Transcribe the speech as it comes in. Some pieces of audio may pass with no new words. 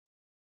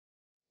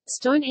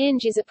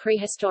Stonehenge is a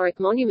prehistoric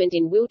monument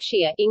in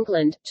Wiltshire,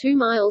 England, 2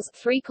 miles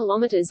 3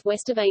 kilometres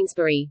west of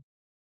Amesbury.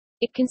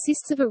 It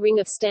consists of a ring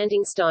of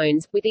standing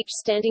stones, with each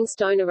standing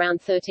stone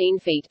around 13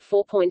 feet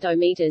 4.0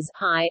 meters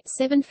high,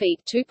 7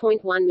 feet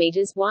 2.1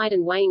 meters wide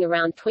and weighing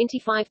around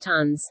 25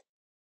 tons.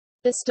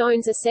 The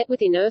stones are set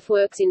within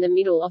earthworks in the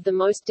middle of the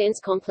most dense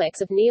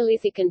complex of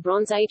Neolithic and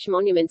Bronze Age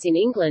monuments in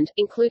England,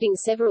 including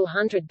several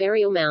hundred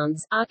burial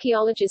mounds.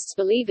 Archaeologists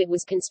believe it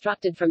was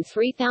constructed from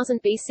 3000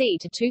 BC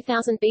to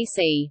 2000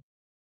 BC.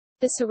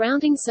 The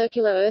surrounding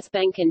circular earth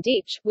bank and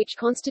ditch, which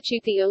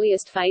constitute the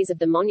earliest phase of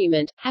the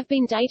monument, have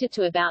been dated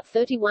to about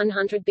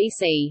 3100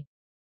 BC.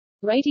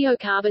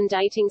 Radiocarbon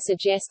dating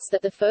suggests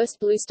that the first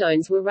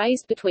bluestones were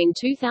raised between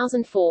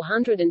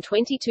 2400 and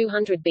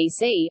 2200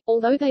 BC,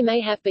 although they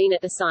may have been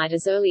at the site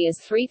as early as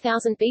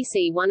 3000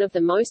 BC. One of the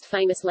most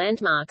famous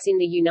landmarks in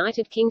the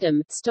United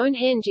Kingdom,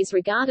 Stonehenge is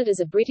regarded as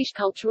a British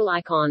cultural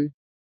icon.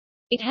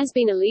 It has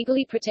been a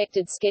legally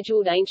protected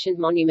scheduled ancient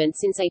monument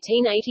since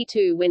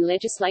 1882, when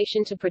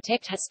legislation to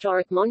protect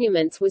historic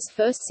monuments was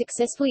first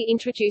successfully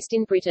introduced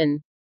in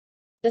Britain.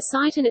 The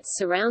site and its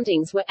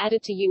surroundings were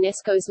added to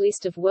UNESCO's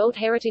list of World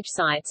Heritage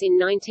Sites in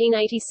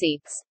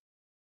 1986.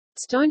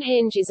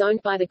 Stonehenge is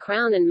owned by the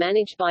Crown and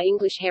managed by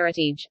English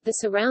Heritage. The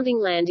surrounding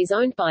land is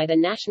owned by the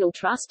National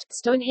Trust.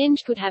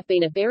 Stonehenge could have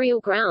been a burial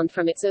ground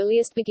from its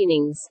earliest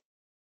beginnings.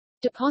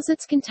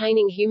 Deposits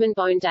containing human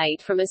bone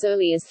date from as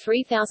early as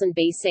 3000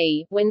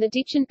 BC, when the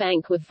ditch and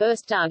bank were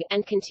first dug,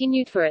 and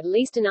continued for at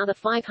least another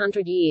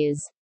 500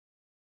 years.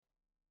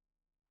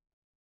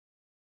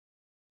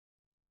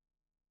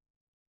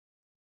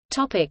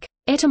 Topic: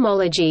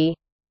 Etymology.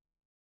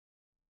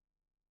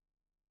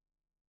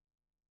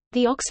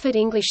 The Oxford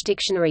English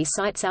Dictionary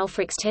cites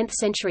Alfric's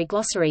 10th-century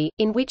glossary,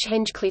 in which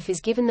Henge Cliff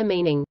is given the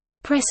meaning,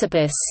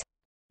 precipice,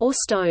 or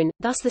stone,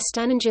 thus the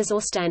Stanenges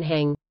or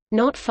Stanheng,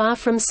 not far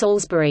from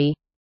Salisbury,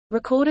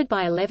 recorded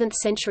by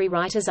 11th-century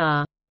writers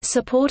are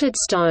supported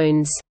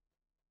stones.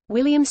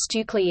 William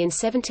Stukeley in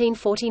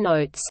 1740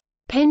 notes,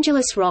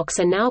 pendulous rocks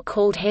are now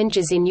called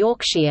henges in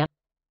Yorkshire.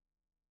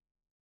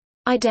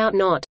 I doubt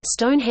not,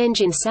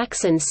 Stonehenge in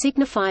Saxon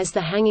signifies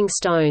the hanging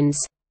stones.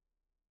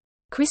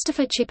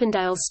 Christopher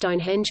Chippendale's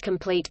Stonehenge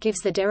Complete gives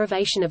the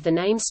derivation of the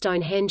name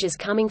Stonehenge as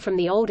coming from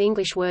the Old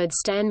English word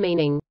stan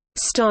meaning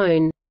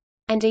stone,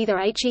 and either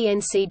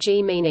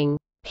hencg meaning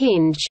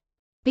hinge,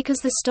 because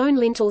the stone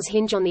lintels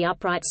hinge on the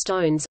upright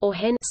stones, or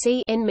hen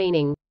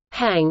meaning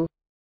hang,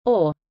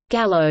 or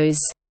gallows,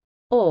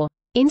 or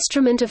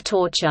instrument of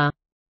torture,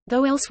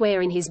 though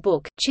elsewhere in his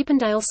book,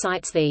 Chippendale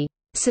cites the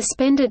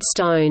suspended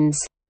stones.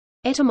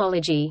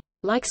 Etymology.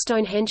 Like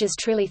Stonehenge's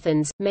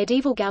trilithons,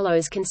 medieval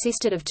gallows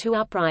consisted of two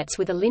uprights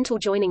with a lintel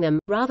joining them,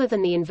 rather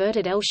than the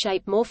inverted L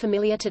shape more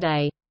familiar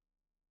today.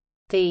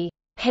 The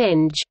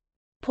henge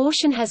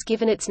portion has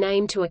given its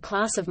name to a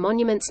class of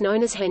monuments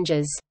known as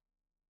henges.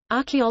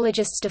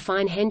 Archaeologists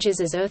define henges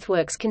as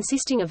earthworks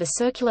consisting of a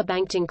circular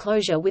banked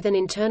enclosure with an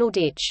internal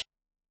ditch.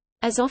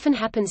 As often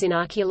happens in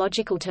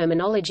archaeological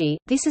terminology,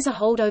 this is a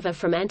holdover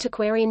from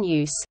antiquarian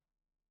use.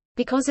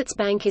 Because its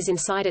bank is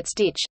inside its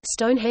ditch,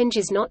 Stonehenge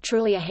is not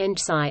truly a henge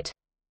site.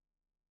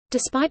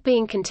 Despite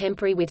being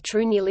contemporary with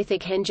true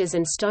Neolithic henges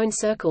and stone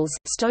circles,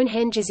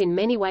 Stonehenge is in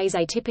many ways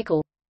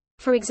atypical.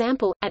 For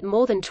example, at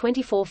more than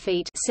 24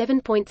 feet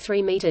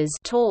 (7.3 meters)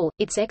 tall,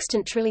 its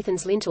extant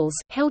trilithons lintels,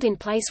 held in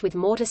place with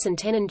mortise and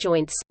tenon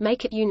joints,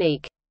 make it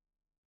unique.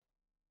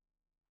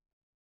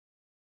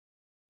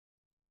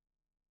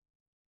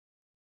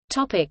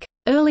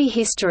 Early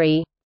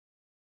history.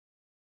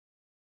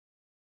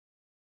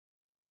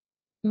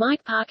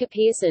 Mike Parker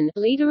Pearson,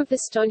 leader of the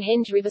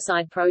Stonehenge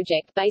Riverside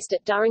Project based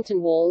at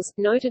Durrington Walls,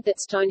 noted that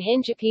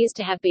Stonehenge appears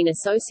to have been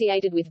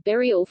associated with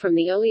burial from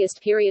the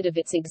earliest period of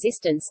its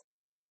existence.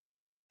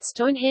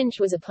 Stonehenge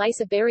was a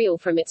place of burial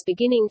from its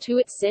beginning to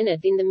its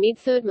zenith in the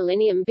mid-3rd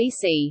millennium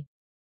BC.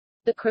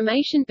 The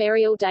cremation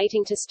burial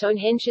dating to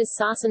Stonehenge's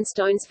Sarsen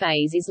Stones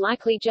phase is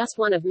likely just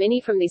one of many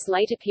from this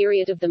later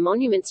period of the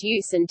monument's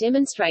use and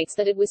demonstrates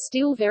that it was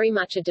still very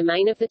much a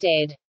domain of the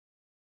dead.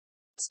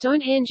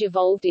 Stonehenge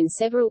evolved in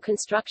several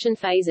construction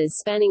phases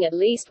spanning at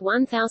least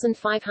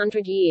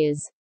 1,500 years.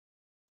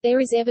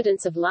 There is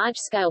evidence of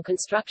large-scale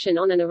construction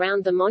on and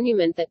around the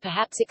monument that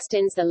perhaps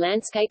extends the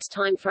landscape's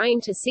time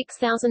frame to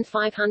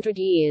 6,500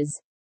 years.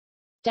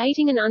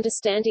 Dating and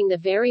understanding the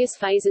various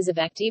phases of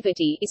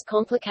activity is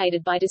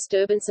complicated by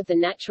disturbance of the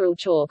natural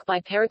chalk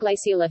by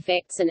periglacial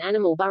effects and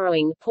animal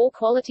burrowing, poor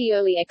quality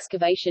early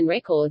excavation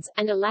records,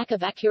 and a lack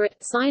of accurate,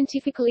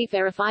 scientifically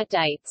verified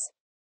dates.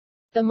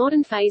 The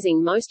modern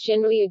phasing most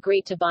generally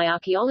agreed to by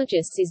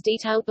archaeologists is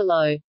detailed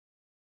below.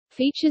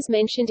 Features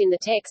mentioned in the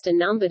text are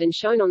numbered and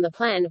shown on the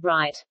plan,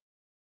 right.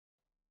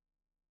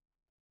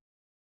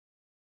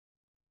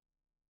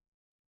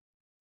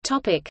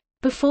 Topic: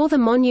 Before the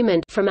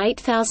monument from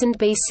 8000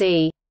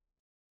 BC.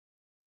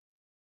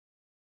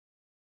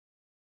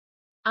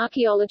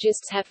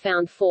 Archaeologists have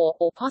found 4,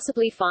 or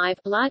possibly 5,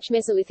 large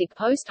Mesolithic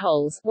post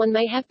holes, one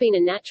may have been a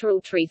natural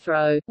tree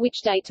throw,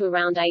 which date to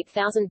around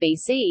 8000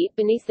 BC,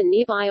 beneath the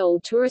nearby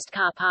old tourist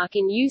car park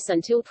in use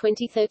until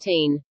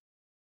 2013.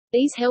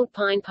 These held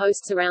pine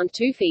posts around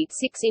 2 feet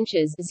 6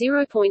 inches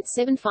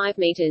 (0.75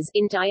 meters)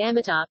 in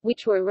diameter,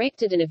 which were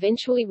erected and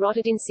eventually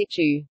rotted in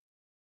situ.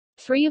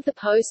 3 of the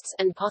posts,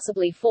 and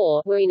possibly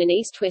 4, were in an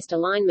east-west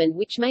alignment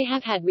which may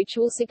have had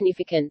ritual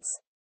significance.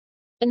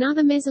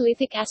 Another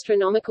Mesolithic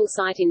astronomical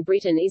site in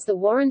Britain is the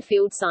Warren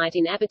Field site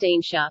in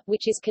Aberdeenshire,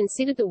 which is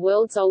considered the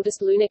world's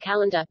oldest lunar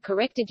calendar,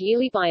 corrected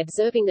yearly by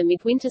observing the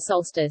midwinter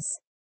solstice.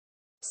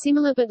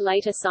 Similar but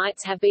later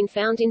sites have been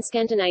found in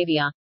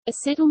Scandinavia. A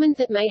settlement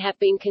that may have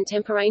been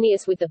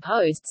contemporaneous with the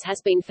posts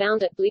has been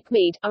found at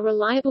Blickmead, a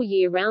reliable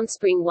year-round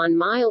spring 1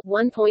 mile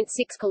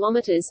 (1.6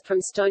 kilometers) from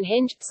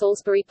Stonehenge.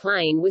 Salisbury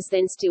Plain was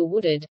then still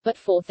wooded, but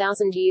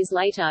 4,000 years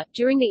later,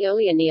 during the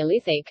earlier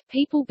Neolithic,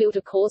 people built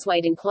a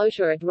causewayed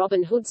enclosure at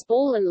Robin Hood's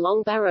Ball and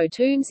Long Barrow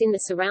tombs in the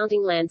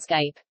surrounding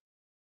landscape.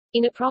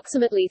 In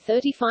approximately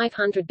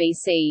 3500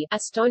 BC, a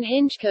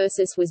Stonehenge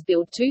cursus was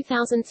built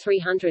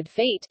 2,300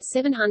 feet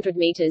 700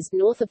 meters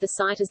north of the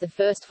site as the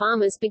first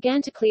farmers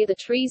began to clear the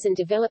trees and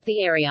develop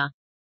the area.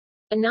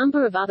 A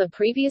number of other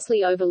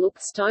previously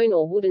overlooked stone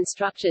or wooden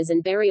structures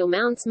and burial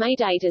mounds may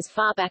date as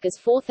far back as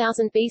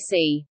 4000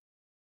 BC.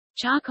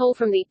 Charcoal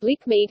from the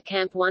Blickmead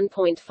camp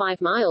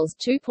 1.5 miles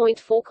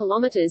 2.4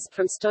 kilometers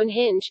from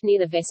Stonehenge near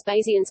the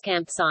Vespasian's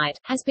campsite,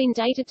 has been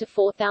dated to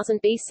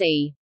 4000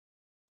 BC.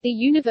 The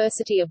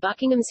University of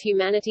Buckingham's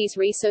Humanities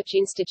Research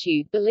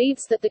Institute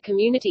believes that the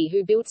community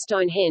who built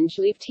Stonehenge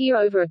lived here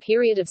over a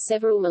period of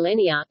several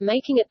millennia,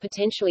 making it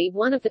potentially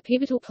one of the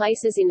pivotal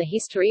places in the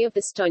history of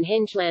the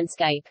Stonehenge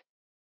landscape.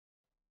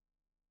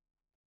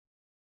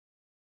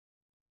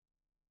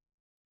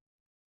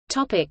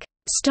 Topic: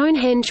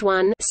 Stonehenge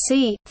 1,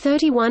 c.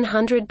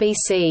 3100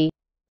 BC.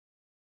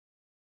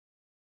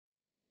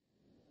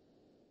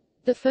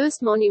 The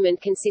first monument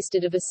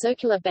consisted of a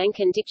circular bank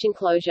and ditch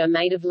enclosure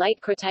made of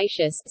late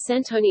Cretaceous,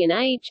 Santonian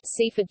age,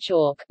 Seaford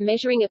chalk,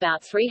 measuring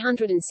about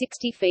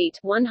 360 feet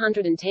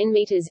 110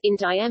 meters in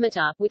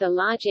diameter, with a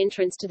large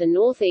entrance to the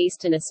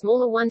northeast and a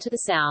smaller one to the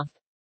south.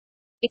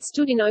 It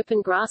stood in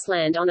open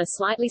grassland on a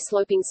slightly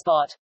sloping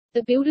spot.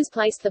 The builders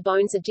placed the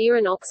bones of deer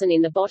and oxen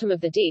in the bottom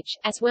of the ditch,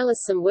 as well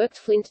as some worked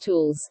flint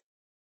tools.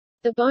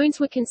 The bones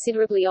were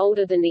considerably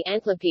older than the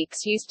antler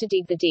picks used to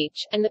dig the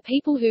ditch, and the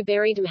people who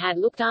buried them had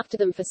looked after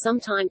them for some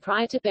time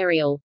prior to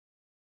burial.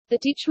 The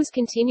ditch was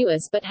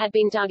continuous but had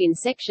been dug in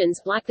sections,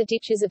 like the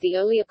ditches of the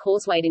earlier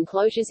causewayed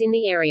enclosures in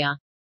the area.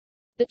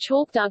 The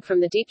chalk dug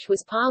from the ditch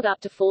was piled up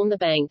to form the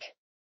bank.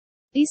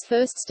 This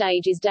first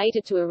stage is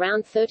dated to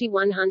around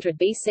 3100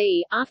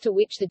 BC, after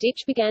which the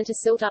ditch began to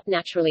silt up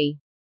naturally.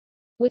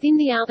 Within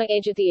the outer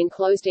edge of the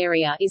enclosed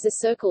area is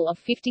a circle of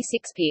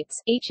 56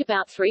 pits, each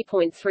about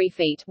 3.3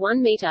 feet 1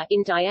 meter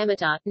in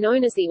diameter,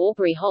 known as the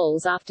Aubrey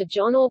Holes after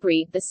John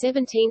Aubrey, the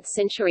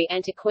 17th-century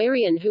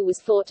antiquarian who was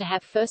thought to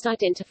have first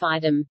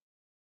identified them.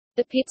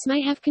 The pits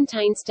may have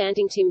contained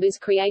standing timbers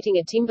creating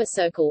a timber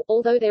circle,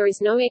 although there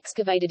is no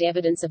excavated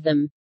evidence of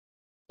them.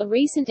 A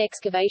recent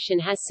excavation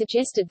has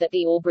suggested that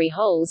the Aubrey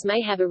Holes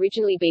may have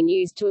originally been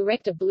used to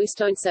erect a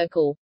bluestone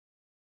circle.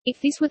 If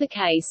this were the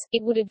case,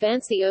 it would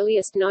advance the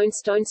earliest known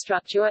stone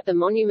structure at the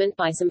monument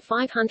by some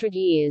 500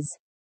 years.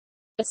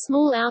 A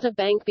small outer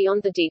bank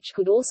beyond the ditch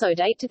could also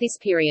date to this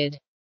period.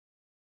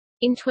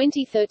 In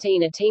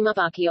 2013 a team of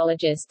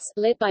archaeologists,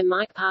 led by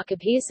Mike Parker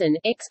Pearson,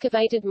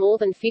 excavated more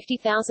than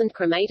 50,000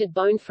 cremated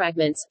bone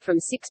fragments, from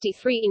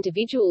 63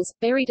 individuals,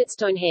 buried at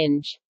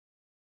Stonehenge.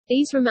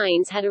 These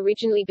remains had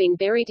originally been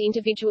buried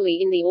individually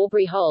in the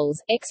Aubrey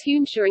Holes,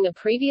 exhumed during a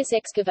previous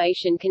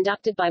excavation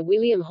conducted by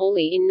William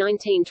Hawley in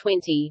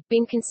 1920,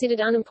 been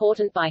considered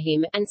unimportant by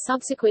him, and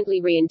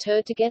subsequently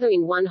reinterred together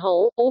in one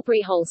hole,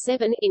 Aubrey Hole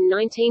 7, in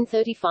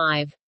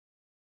 1935.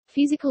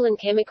 Physical and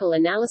chemical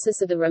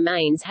analysis of the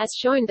remains has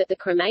shown that the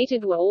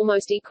cremated were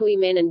almost equally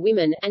men and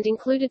women, and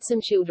included some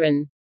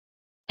children.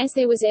 As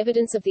there was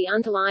evidence of the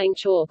underlying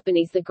chalk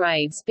beneath the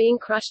graves being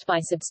crushed by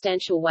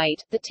substantial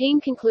weight, the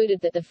team concluded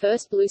that the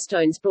first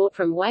bluestones brought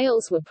from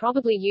Wales were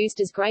probably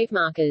used as grave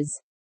markers.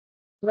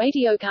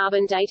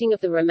 Radiocarbon dating of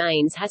the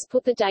remains has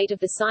put the date of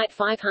the site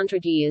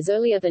 500 years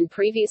earlier than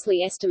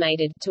previously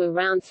estimated, to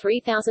around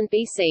 3000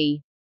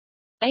 BC.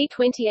 A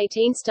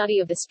 2018 study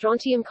of the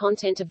strontium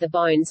content of the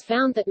bones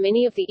found that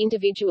many of the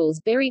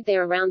individuals buried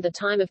there around the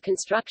time of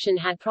construction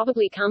had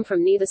probably come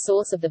from near the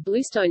source of the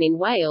bluestone in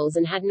Wales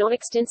and had not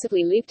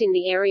extensively lived in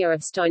the area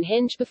of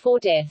Stonehenge before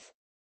death.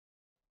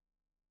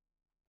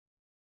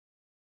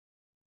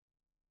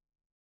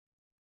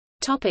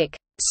 Topic: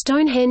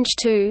 Stonehenge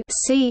 2,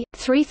 c.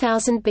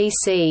 3000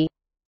 BC.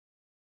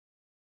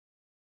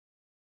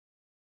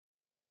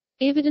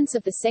 Evidence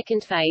of the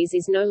second phase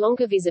is no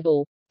longer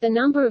visible. The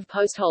number of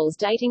post holes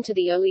dating to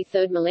the early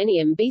 3rd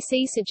millennium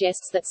BC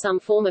suggests that some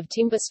form of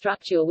timber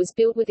structure was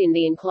built within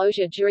the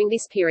enclosure during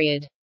this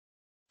period.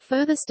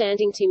 Further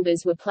standing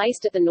timbers were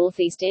placed at the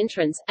northeast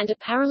entrance, and a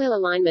parallel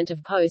alignment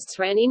of posts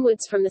ran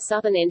inwards from the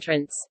southern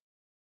entrance.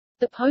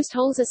 The post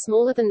holes are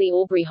smaller than the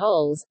Aubrey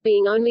Holes,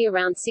 being only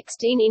around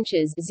 16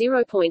 inches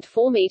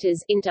 (0.4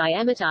 meters) in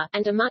diameter,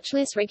 and are much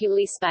less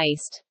regularly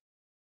spaced.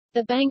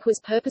 The bank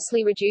was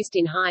purposely reduced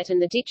in height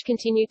and the ditch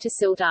continued to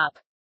silt up.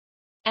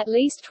 At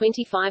least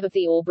 25 of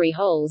the Aubrey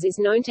holes is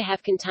known to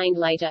have contained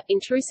later,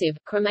 intrusive,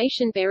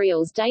 cremation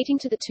burials dating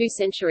to the 2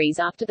 centuries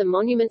after the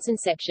monument's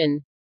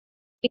inception.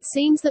 It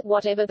seems that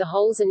whatever the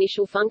hole's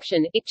initial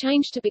function, it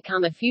changed to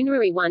become a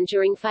funerary one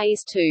during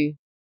Phase 2.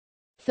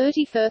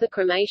 30 further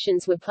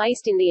cremations were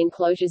placed in the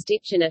enclosure's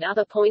ditch and at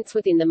other points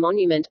within the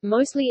monument,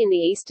 mostly in the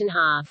eastern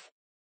half.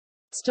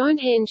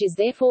 Stonehenge is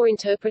therefore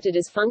interpreted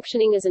as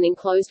functioning as an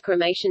enclosed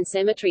cremation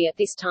cemetery at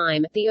this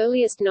time, the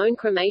earliest known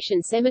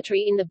cremation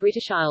cemetery in the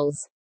British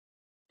Isles.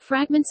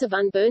 Fragments of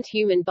unburnt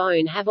human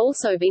bone have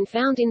also been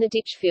found in the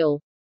ditch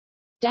fill.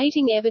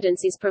 Dating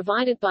evidence is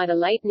provided by the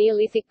late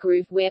Neolithic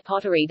groove-ware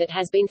pottery that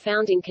has been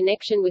found in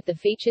connection with the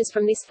features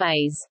from this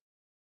phase.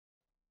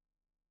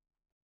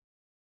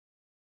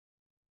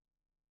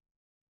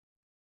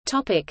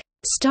 Topic: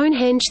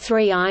 Stonehenge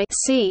 3i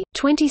c.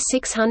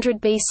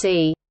 2600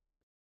 BC.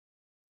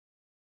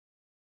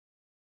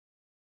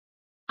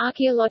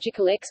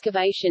 Archaeological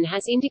excavation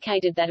has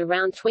indicated that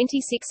around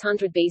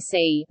 2600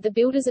 BC, the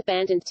builders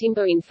abandoned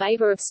timber in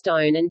favor of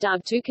stone and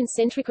dug 2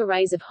 concentric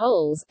arrays of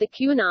holes, the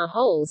Q&R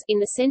holes, in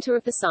the center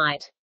of the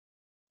site.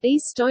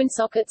 These stone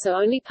sockets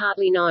are only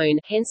partly known,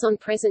 hence on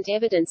present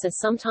evidence are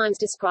sometimes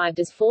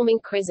described as forming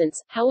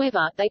crescents,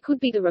 however, they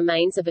could be the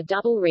remains of a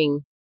double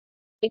ring.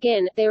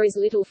 Again, there is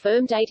little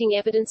firm dating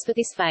evidence for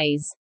this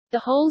phase. The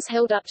holes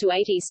held up to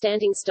 80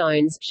 standing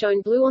stones,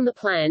 shown blue on the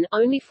plan,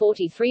 only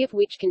 43 of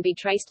which can be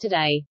traced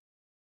today.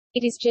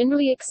 It is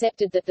generally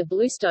accepted that the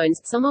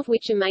bluestones, some of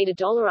which are made of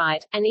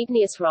dolerite, an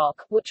igneous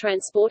rock, were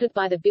transported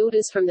by the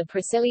builders from the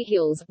Preseli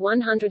Hills,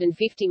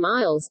 150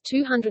 miles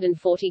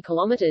 240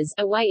 kilometers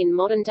away in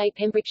modern-day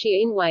Pembrokeshire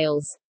in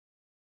Wales.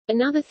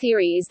 Another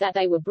theory is that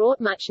they were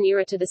brought much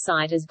nearer to the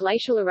site as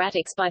glacial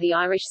erratics by the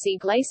Irish Sea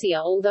Glacier,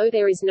 although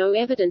there is no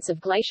evidence of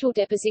glacial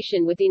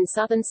deposition within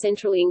southern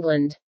central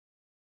England.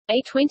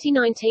 A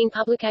 2019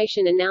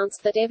 publication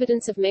announced that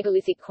evidence of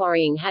megalithic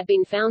quarrying had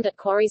been found at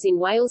quarries in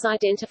Wales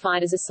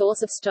identified as a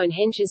source of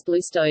Stonehenge's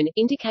bluestone,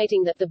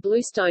 indicating that the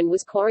bluestone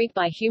was quarried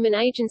by human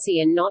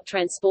agency and not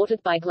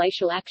transported by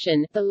glacial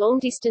action. The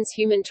long-distance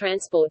human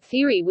transport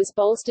theory was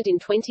bolstered in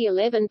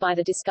 2011 by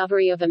the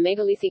discovery of a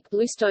megalithic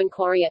bluestone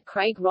quarry at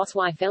Craig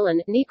Roswy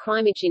Felon, near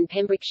Crimich in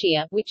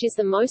Pembrokeshire, which is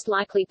the most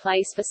likely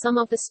place for some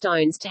of the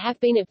stones to have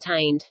been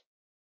obtained.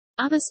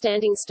 Other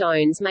standing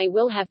stones may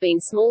well have been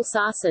small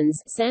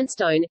sarsens,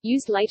 sandstone,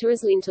 used later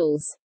as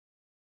lintels.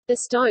 The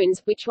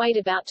stones, which weighed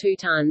about 2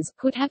 tons,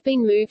 could have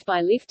been moved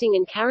by lifting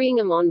and carrying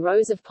them on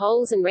rows of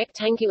poles and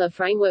rectangular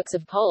frameworks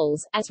of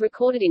poles, as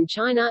recorded in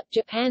China,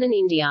 Japan and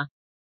India.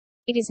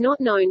 It is not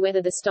known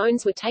whether the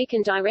stones were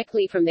taken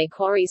directly from their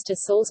quarries to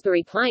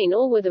Salisbury Plain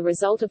or were the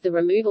result of the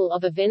removal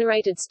of a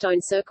venerated stone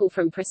circle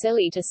from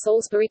Preseli to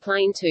Salisbury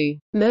Plain to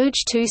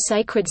merge 2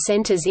 sacred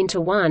centers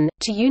into one,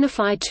 to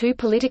unify 2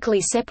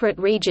 politically separate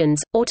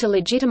regions, or to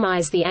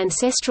legitimize the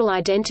ancestral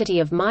identity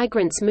of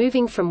migrants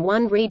moving from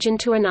one region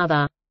to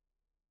another.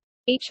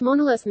 Each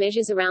monolith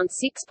measures around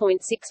 6.6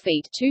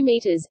 feet 2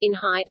 meters in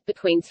height,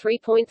 between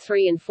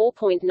 3.3 and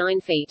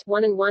 4.9 feet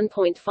 1 and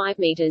 1.5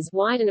 meters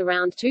wide and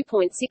around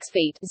 2.6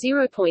 feet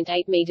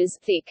 0.8 meters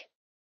thick.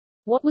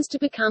 What was to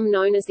become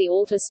known as the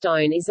altar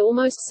stone is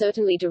almost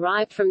certainly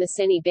derived from the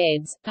Seni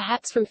beds,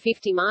 perhaps from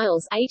 50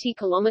 miles 80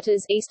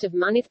 kilometers east of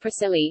Mynydd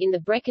Preseli in the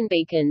Brecon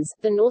Beacons.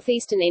 The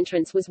northeastern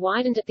entrance was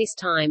widened at this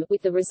time,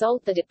 with the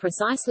result that it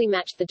precisely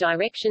matched the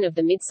direction of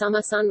the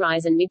midsummer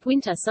sunrise and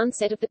midwinter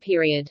sunset of the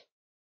period.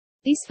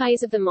 This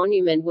phase of the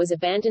monument was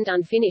abandoned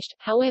unfinished,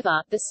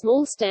 however, the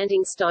small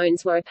standing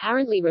stones were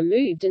apparently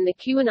removed and the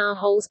Q&R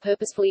holes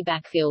purposefully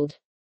backfilled.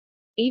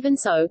 Even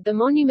so, the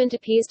monument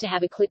appears to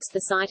have eclipsed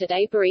the site at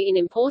Avebury in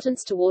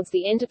importance towards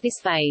the end of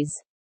this phase.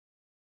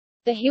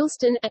 The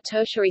Heelstone, a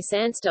tertiary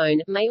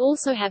sandstone, may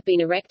also have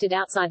been erected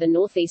outside the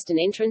northeastern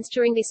entrance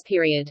during this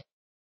period.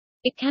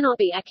 It cannot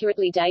be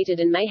accurately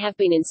dated and may have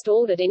been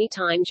installed at any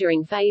time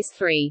during Phase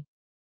 3.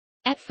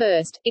 At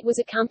first, it was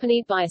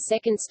accompanied by a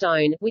second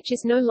stone, which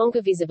is no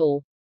longer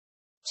visible.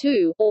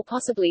 2, or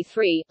possibly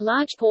 3,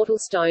 large portal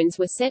stones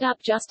were set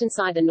up just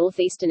inside the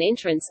northeastern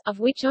entrance, of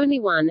which only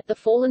one, the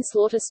fallen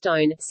slaughter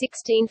stone,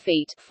 16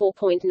 feet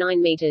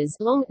 4.9 meters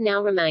long,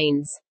 now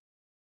remains.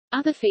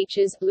 Other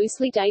features,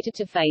 loosely dated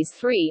to Phase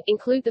 3,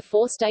 include the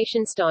 4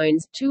 station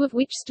stones, 2 of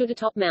which stood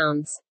atop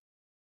mounds.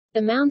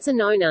 The mounds are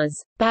known as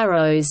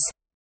barrows,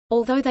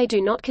 although they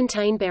do not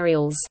contain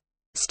burials.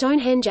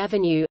 Stonehenge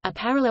Avenue, a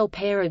parallel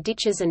pair of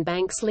ditches and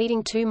banks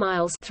leading 2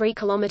 miles 3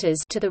 kilometers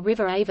to the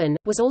River Avon,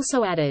 was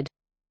also added.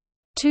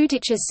 2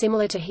 ditches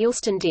similar to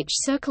Heelstone Ditch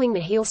circling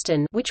the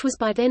Heelstone, which was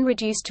by then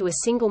reduced to a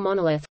single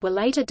monolith, were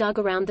later dug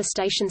around the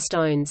station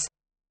stones.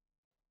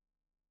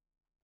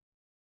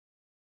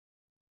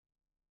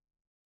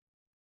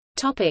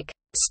 Topic: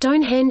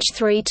 Stonehenge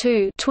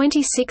 3-2,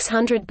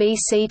 2600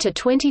 BC to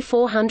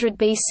 2400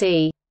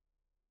 BC.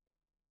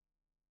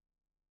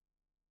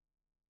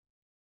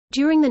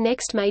 During the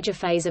next major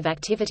phase of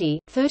activity,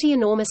 30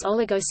 enormous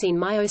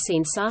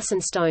Oligocene-Miocene sarsen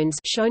stones,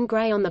 shown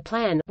grey on the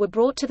plan, were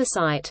brought to the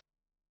site.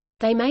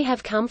 They may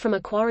have come from a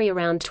quarry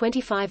around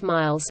 25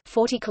 miles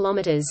 40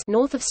 kilometers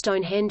north of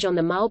Stonehenge on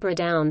the Marlborough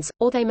Downs,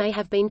 or they may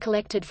have been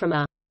collected from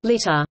a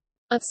litter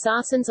of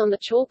sarsens on the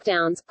Chalk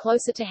Downs,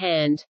 closer to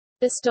hand.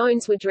 The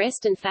stones were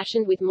dressed and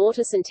fashioned with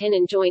mortise and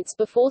tenon joints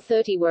before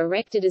 30 were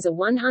erected as a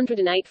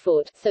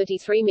 108-foot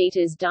 33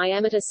 meters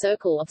diameter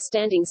circle of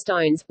standing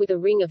stones, with a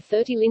ring of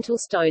 30 lintel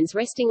stones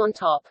resting on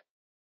top.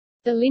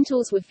 The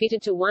lintels were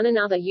fitted to one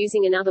another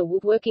using another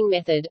woodworking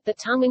method, the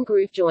tongue and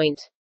groove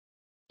joint.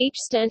 Each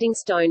standing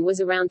stone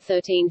was around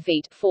 13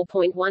 feet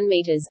 4.1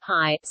 meters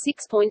high,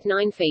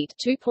 6.9 feet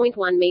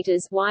 2.1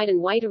 meters wide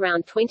and weighed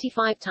around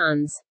 25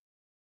 tons.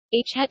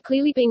 Each had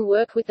clearly been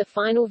worked with the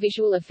final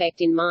visual effect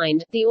in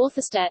mind. The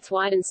orthostats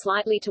widen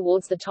slightly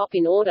towards the top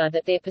in order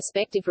that their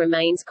perspective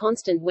remains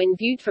constant when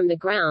viewed from the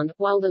ground,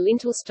 while the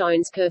lintel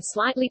stones curve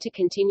slightly to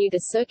continue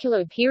the circular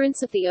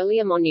appearance of the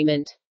earlier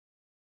monument.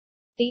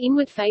 The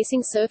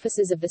inward-facing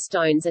surfaces of the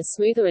stones are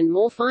smoother and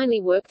more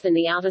finely worked than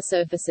the outer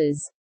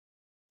surfaces.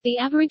 The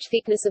average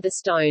thickness of the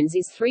stones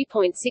is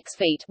 3.6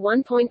 feet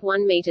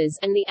 1.1 meters,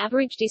 and the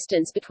average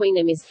distance between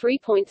them is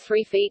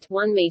 3.3 feet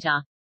 1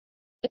 meter.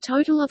 A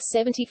total of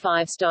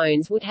 75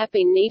 stones would have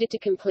been needed to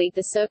complete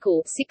the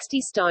circle,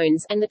 60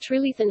 stones, and the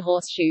trilith and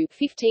horseshoe,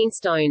 15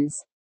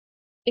 stones.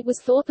 It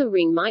was thought the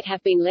ring might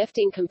have been left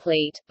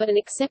incomplete, but an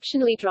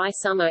exceptionally dry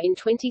summer in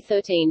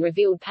 2013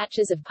 revealed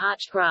patches of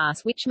parched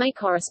grass which may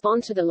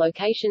correspond to the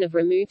location of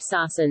removed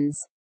sarsens.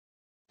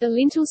 The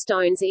lintel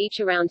stones are each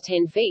around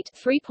 10 feet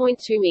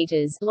 3.2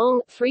 meters long,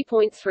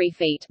 3.3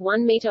 feet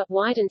 1 meter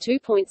wide and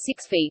 2.6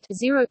 feet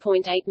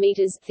 0.8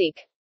 meters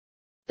thick.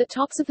 The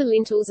tops of the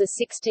lintels are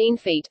 16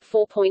 feet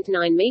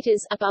 4.9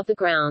 meters above the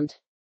ground.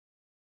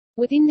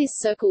 Within this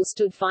circle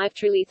stood 5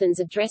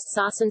 trilithons of dressed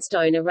sarsen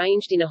stone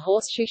arranged in a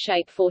horseshoe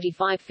shape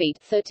 45 feet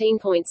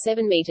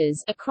 13.7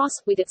 meters across,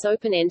 with its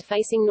open end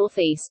facing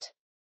northeast.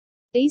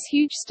 These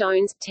huge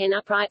stones, 10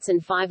 uprights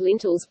and 5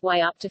 lintels, weigh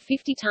up to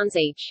 50 tons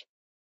each.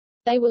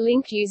 They were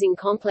linked using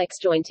complex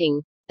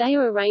jointing. They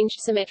are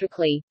arranged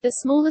symmetrically. The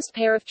smallest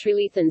pair of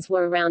trilithons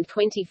were around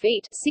 20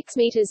 feet 6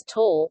 meters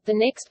tall, the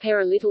next pair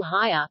a little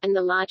higher, and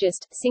the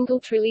largest, single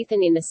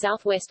trilithon in the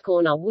southwest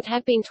corner would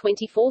have been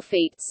 24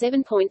 feet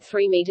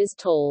 7.3 meters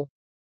tall.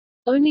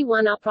 Only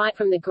one upright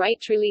from the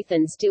great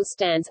trilithon still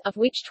stands, of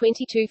which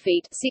 22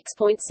 feet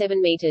 6.7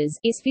 meters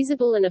is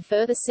visible and a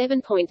further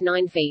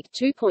 7.9 feet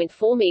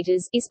 2.4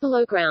 meters is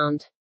below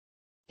ground.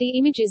 The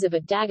images of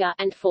a dagger,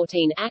 and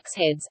 14 axe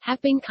heads,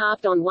 have been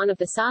carved on one of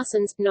the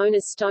sarsens, known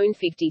as stone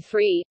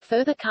 53.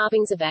 Further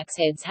carvings of axe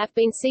heads have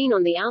been seen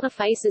on the outer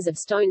faces of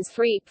stones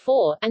 3,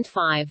 4, and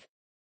 5.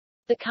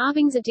 The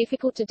carvings are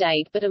difficult to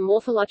date but are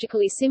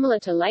morphologically similar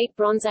to late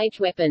Bronze Age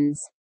weapons.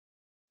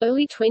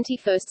 Early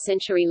 21st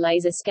century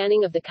laser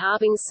scanning of the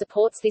carvings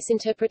supports this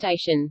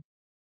interpretation.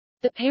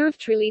 The pair of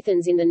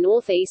trilithons in the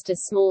northeast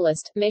is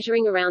smallest,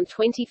 measuring around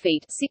 20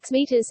 feet 6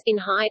 meters in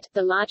height.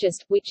 The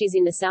largest, which is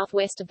in the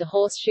southwest of the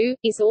horseshoe,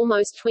 is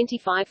almost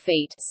 25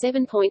 feet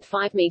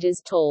 7.5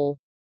 meters tall.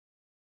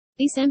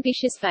 This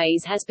ambitious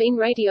phase has been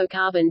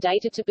radiocarbon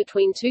dated to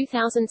between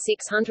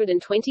 2600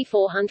 and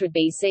 2400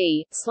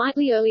 BC,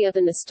 slightly earlier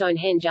than the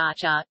Stonehenge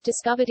archer,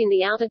 discovered in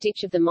the outer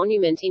ditch of the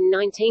monument in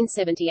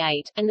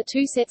 1978, and the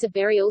two sets of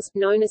burials,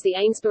 known as the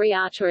Amesbury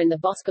Archer and the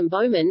Boscombe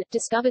Bowman,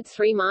 discovered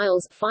 3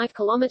 miles 5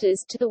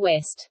 kilometers to the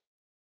west.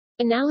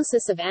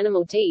 Analysis of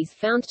animal teeth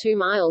found 2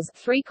 miles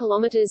 3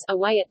 kilometers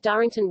away at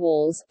Durrington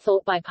Walls,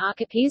 thought by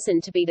Parker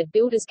Pearson to be the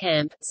builder's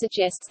camp,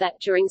 suggests that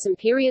during some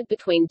period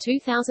between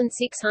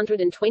 2600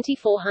 and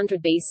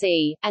 2400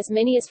 BC, as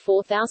many as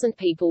 4,000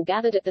 people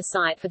gathered at the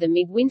site for the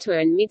midwinter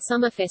and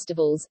midsummer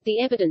festivals. The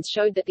evidence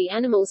showed that the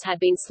animals had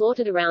been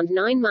slaughtered around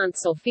 9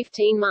 months or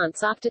 15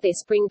 months after their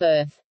spring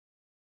birth.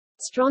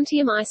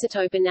 Strontium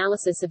isotope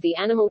analysis of the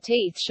animal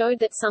teeth showed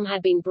that some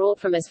had been brought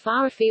from as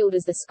far afield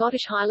as the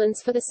Scottish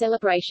Highlands for the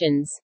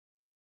celebrations.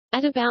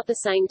 At about the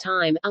same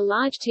time, a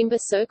large timber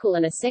circle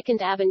and a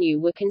second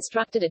avenue were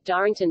constructed at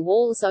Durrington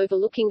Walls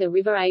overlooking the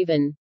River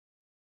Avon.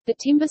 The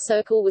timber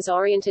circle was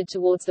oriented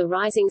towards the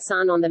rising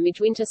sun on the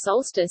midwinter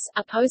solstice,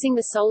 opposing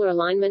the solar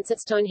alignments at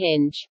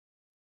Stonehenge.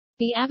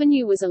 The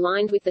avenue was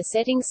aligned with the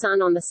setting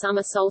sun on the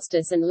summer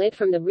solstice and led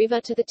from the river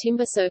to the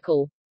timber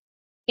circle.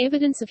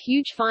 Evidence of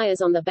huge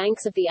fires on the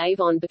banks of the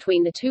Avon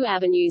between the two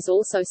avenues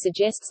also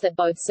suggests that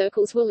both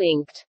circles were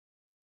linked.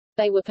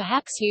 They were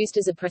perhaps used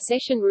as a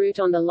procession route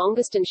on the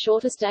longest and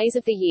shortest days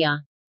of the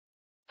year.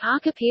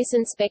 Parker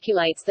Pearson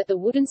speculates that the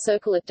wooden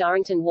circle at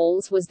Durrington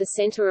Walls was the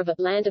center of a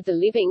land of the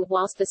living,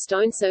 whilst the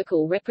stone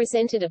circle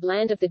represented a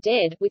land of the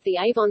dead, with the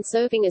Avon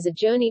serving as a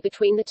journey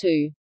between the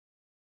two.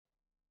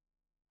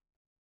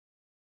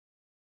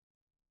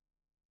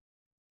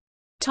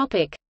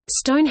 Topic: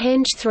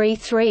 Stonehenge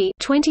 3-3,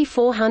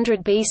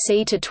 2400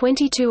 BC to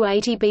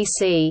 2280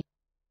 BC.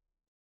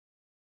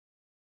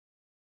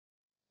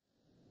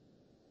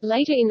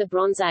 Later in the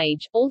Bronze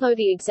Age, although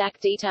the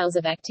exact details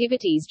of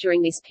activities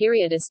during this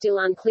period are still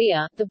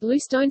unclear, the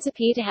bluestones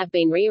appear to have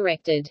been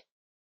re-erected.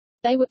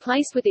 They were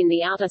placed within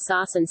the outer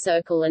sarsen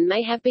circle and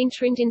may have been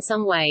trimmed in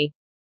some way.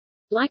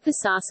 Like the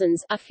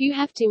Sarsens, a few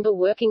have timber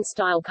working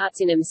style cuts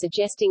in them,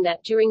 suggesting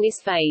that, during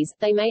this phase,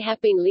 they may have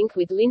been linked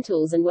with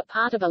lintels and were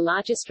part of a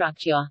larger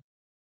structure.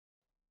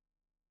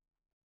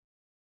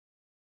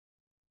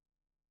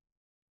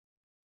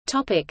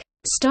 Topic: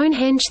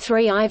 Stonehenge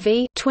 3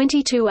 IV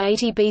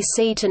 2280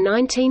 BC to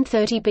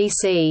 1930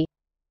 BC.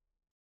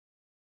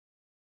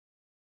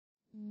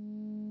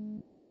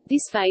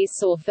 This phase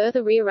saw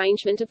further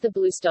rearrangement of the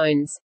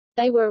bluestones.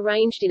 They were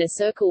arranged in a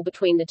circle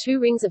between the two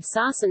rings of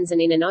Sarsens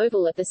and in an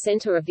oval at the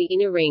center of the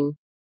inner ring.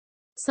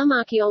 Some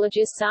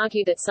archaeologists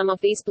argue that some of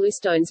these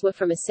bluestones were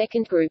from a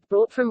second group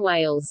brought from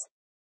Wales.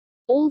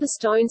 All the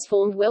stones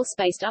formed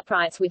well-spaced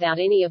uprights without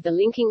any of the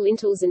linking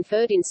lintels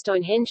inferred in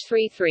Stonehenge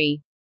 3-3.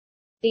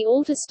 The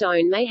altar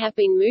stone may have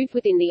been moved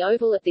within the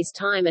oval at this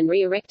time and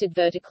re-erected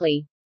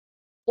vertically.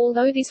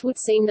 Although this would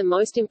seem the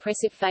most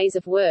impressive phase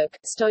of work,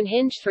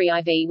 Stonehenge 3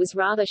 IV was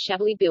rather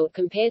shabbily built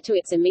compared to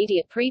its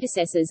immediate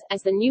predecessors,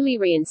 as the newly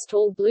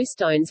reinstalled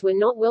bluestones were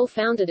not well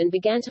founded and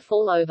began to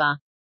fall over.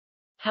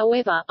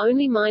 However,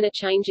 only minor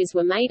changes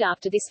were made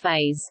after this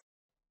phase.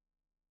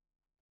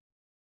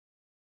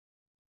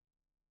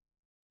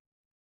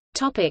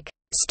 Topic: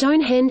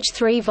 Stonehenge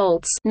 3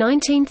 vaults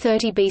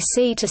 1930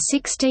 BC to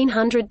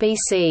 1600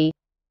 BC.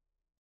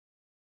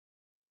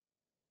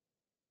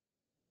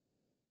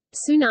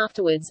 Soon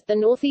afterwards, the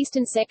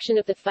northeastern section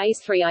of the Phase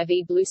 3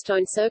 IV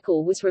bluestone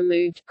circle was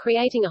removed,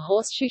 creating a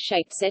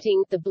horseshoe-shaped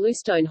setting, the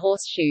bluestone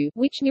horseshoe,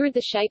 which mirrored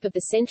the shape of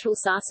the central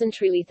Sarsen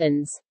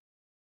trilithons.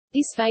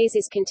 This phase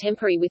is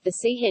contemporary with the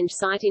Seahenge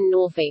site in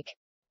Norfolk.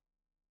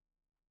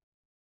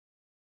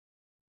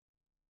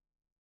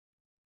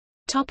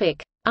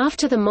 Topic: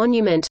 After the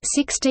monument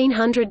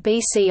 1600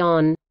 BC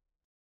on.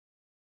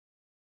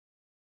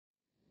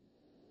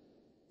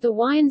 The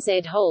Y and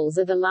Z holes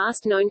are the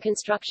last known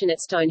construction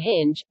at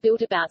Stonehenge,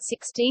 built about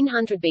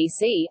 1600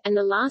 BC, and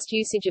the last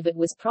usage of it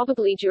was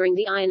probably during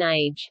the Iron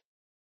Age.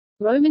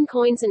 Roman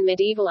coins and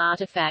medieval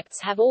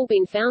artifacts have all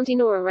been found in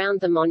or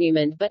around the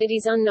monument, but it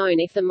is unknown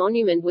if the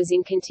monument was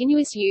in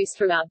continuous use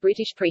throughout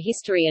British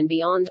prehistory and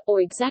beyond,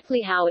 or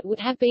exactly how it would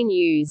have been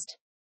used.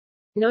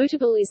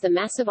 Notable is the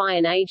massive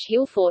Iron Age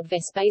hill fort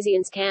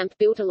Vespasian's Camp,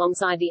 built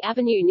alongside the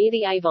avenue near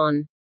the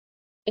Avon.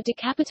 A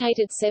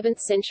decapitated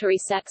 7th-century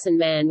Saxon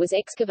man was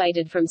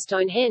excavated from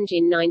Stonehenge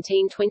in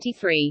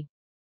 1923.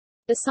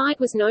 The site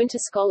was known to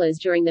scholars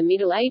during the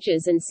Middle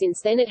Ages, and since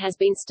then it has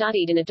been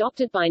studied and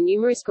adopted by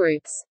numerous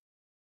groups.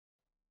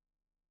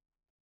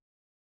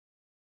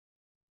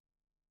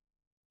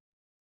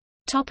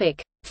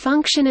 Topic: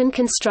 Function and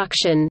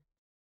construction.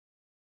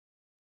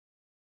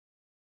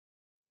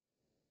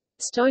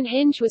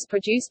 Stonehenge was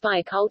produced by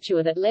a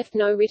culture that left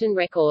no written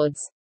records.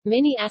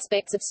 Many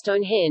aspects of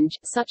Stonehenge,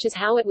 such as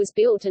how it was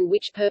built and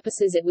which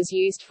purposes it was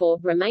used for,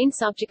 remain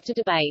subject to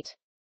debate.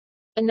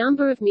 A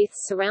number of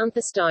myths surround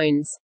the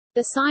stones.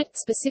 The site,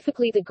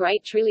 specifically the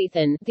Great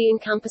Trilithon, the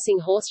encompassing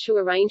horseshoe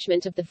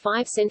arrangement of the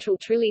 5 central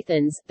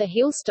trilithons, the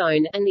hill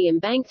stone, and the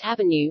embanked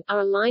avenue, are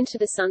aligned to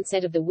the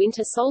sunset of the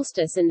winter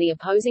solstice and the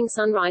opposing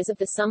sunrise of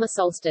the summer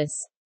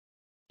solstice.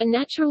 A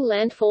natural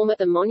landform at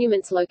the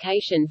monument's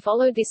location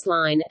followed this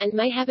line, and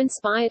may have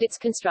inspired its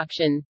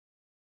construction.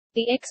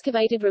 The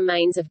excavated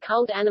remains of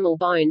culled animal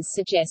bones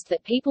suggest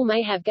that people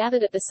may have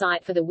gathered at the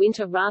site for the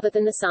winter rather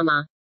than the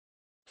summer.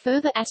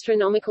 Further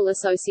astronomical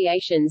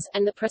associations,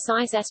 and the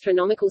precise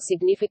astronomical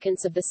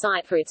significance of the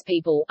site for its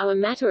people, are a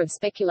matter of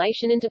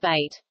speculation and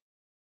debate.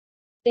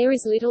 There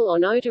is little or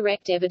no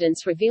direct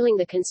evidence revealing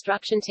the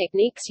construction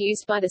techniques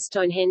used by the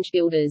Stonehenge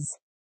builders.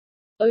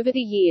 Over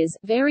the years,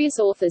 various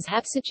authors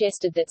have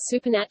suggested that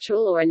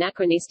supernatural or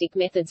anachronistic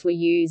methods were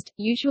used,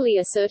 usually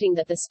asserting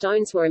that the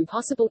stones were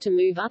impossible to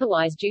move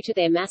otherwise due to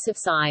their massive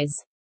size.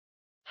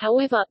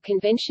 However,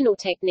 conventional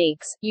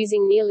techniques,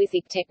 using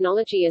Neolithic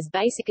technology as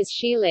basic as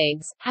shear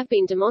legs, have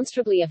been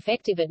demonstrably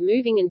effective at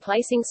moving and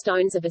placing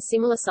stones of a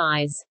similar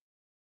size.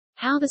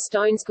 How the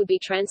stones could be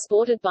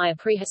transported by a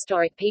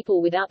prehistoric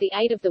people without the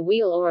aid of the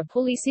wheel or a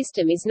pulley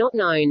system is not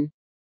known.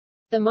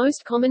 The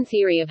most common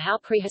theory of how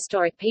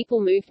prehistoric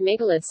people moved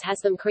megaliths has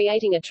them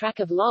creating a track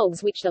of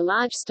logs which the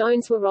large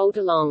stones were rolled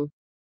along.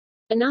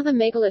 Another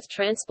megalith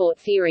transport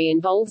theory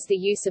involves the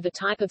use of a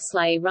type of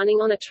sleigh running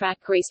on a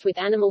track greased with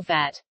animal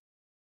fat.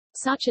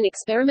 Such an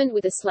experiment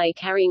with a sleigh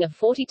carrying a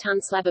 40-ton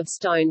slab of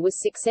stone was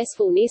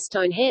successful near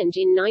Stonehenge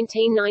in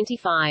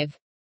 1995.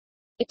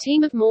 A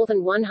team of more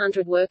than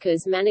 100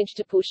 workers managed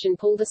to push and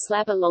pull the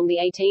slab along the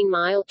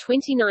 18-mile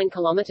 (29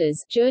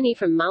 kilometers) journey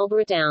from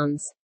Marlborough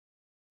Downs.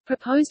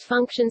 Proposed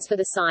functions for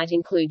the site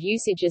include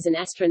usage as an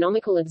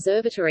astronomical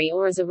observatory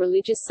or as a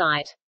religious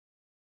site.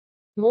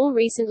 More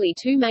recently,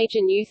 2 major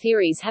new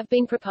theories have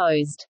been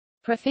proposed.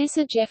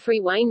 Professor Geoffrey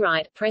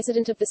Wainwright,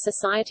 president of the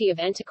Society of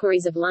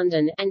Antiquaries of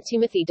London, and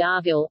Timothy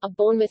Darvill, of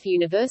Bournemouth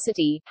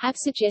University, have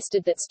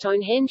suggested that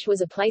Stonehenge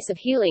was a place of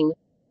healing,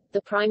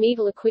 the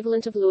primeval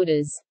equivalent of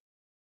Lourdes.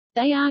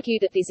 They argue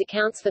that this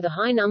accounts for the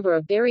high number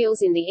of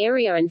burials in the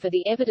area and for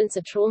the evidence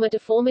of trauma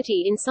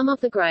deformity in some of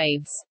the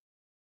graves.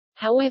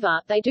 However,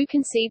 they do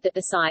concede that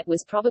the site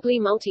was probably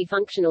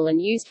multifunctional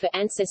and used for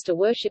ancestor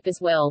worship as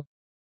well.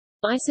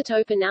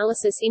 Isotope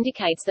analysis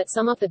indicates that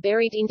some of the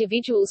buried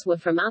individuals were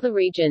from other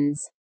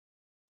regions.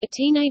 A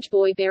teenage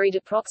boy buried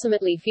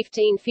approximately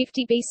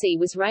 1550 BC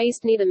was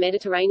raised near the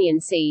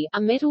Mediterranean Sea. A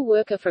metal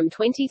worker from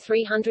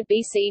 2300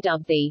 BC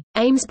dubbed the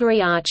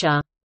Amesbury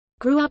Archer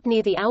grew up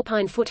near the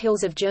Alpine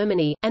foothills of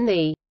Germany, and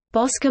the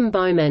Boscombe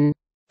Bowman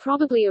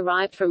probably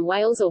arrived from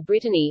Wales or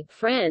Brittany,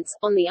 France.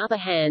 On the other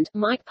hand,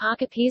 Mike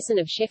Parker Pearson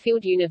of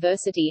Sheffield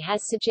University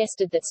has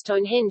suggested that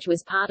Stonehenge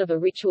was part of a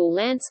ritual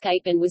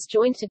landscape and was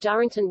joined to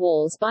Durrington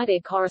walls by their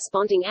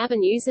corresponding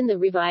avenues and the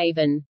River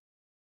Avon.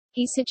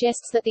 He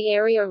suggests that the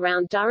area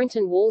around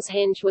Durrington Walls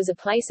Henge was a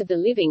place of the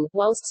living,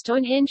 whilst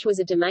Stonehenge was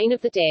a domain of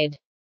the dead.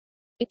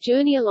 A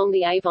journey along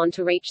the Avon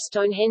to reach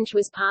Stonehenge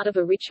was part of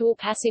a ritual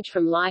passage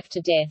from life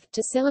to death,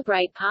 to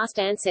celebrate past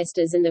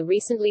ancestors and the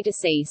recently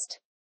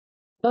deceased.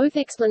 Both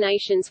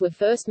explanations were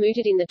first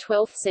mooted in the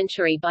 12th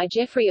century by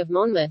Geoffrey of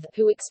Monmouth,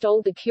 who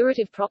extolled the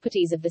curative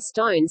properties of the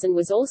stones and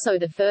was also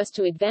the first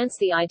to advance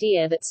the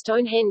idea that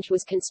Stonehenge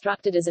was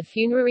constructed as a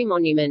funerary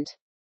monument.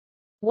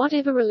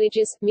 Whatever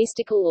religious,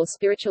 mystical or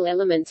spiritual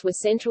elements were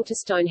central to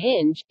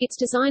Stonehenge, its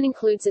design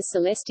includes a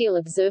celestial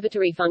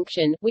observatory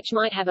function, which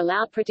might have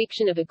allowed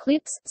prediction of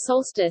eclipse,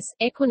 solstice,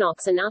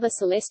 equinox and other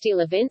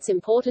celestial events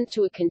important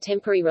to a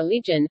contemporary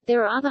religion.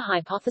 There are other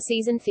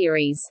hypotheses and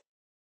theories.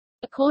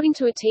 According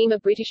to a team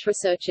of British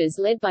researchers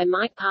led by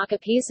Mike Parker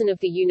Pearson of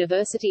the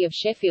University of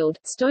Sheffield,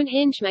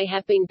 Stonehenge may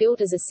have been built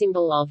as a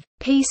symbol of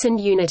peace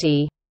and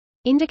unity,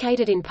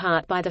 indicated in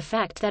part by the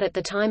fact that at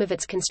the time of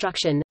its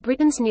construction,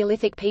 Britain's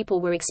Neolithic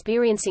people were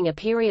experiencing a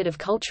period of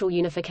cultural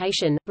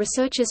unification.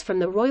 Researchers from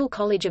the Royal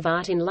College of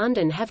Art in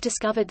London have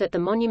discovered that the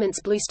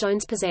monument's blue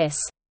stones possess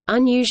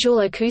unusual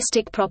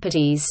acoustic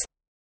properties.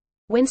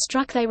 When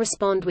struck, they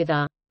respond with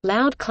a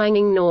loud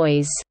clanging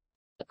noise.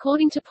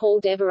 According to Paul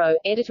Devereux,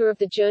 editor of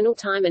the journal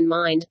Time and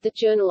Mind, the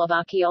Journal of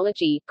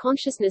Archaeology,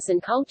 Consciousness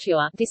and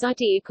Culture, this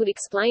idea could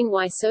explain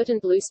why certain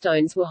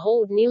bluestones were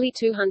hauled nearly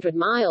 200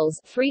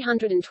 miles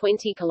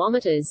 320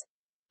 kilometers,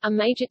 a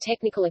major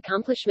technical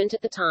accomplishment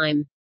at the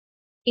time.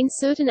 In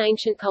certain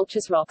ancient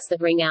cultures, rocks that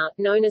ring out,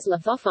 known as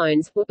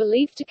lithophones, were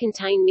believed to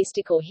contain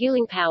mystic or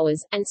healing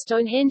powers, and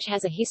Stonehenge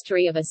has a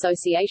history of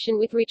association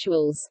with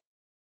rituals.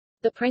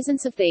 The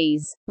presence of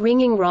these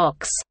ringing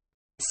rocks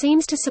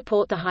seems to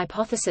support the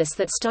hypothesis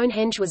that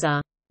Stonehenge was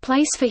a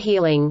place for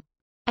healing,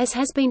 as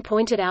has been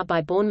pointed out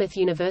by Bournemouth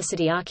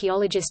University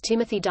archaeologist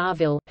Timothy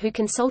Darville, who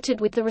consulted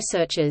with the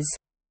researchers.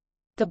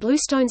 The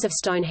bluestones of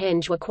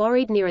Stonehenge were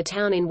quarried near a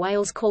town in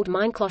Wales called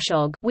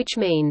Maenclochog, which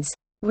means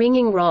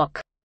ringing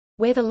rock,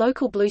 where the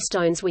local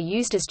bluestones were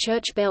used as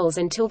church bells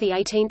until the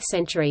 18th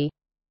century.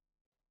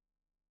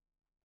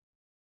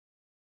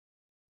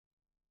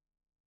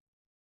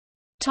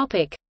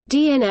 Topic: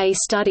 DNA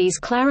studies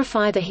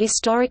clarify the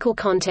historical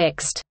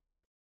context.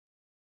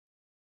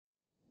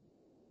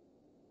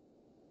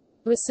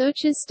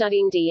 Researchers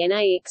studying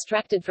DNA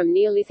extracted from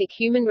Neolithic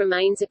human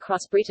remains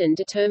across Britain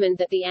determined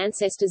that the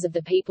ancestors of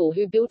the people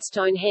who built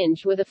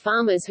Stonehenge were the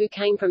farmers who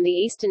came from the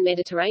eastern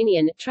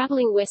Mediterranean,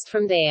 traveling west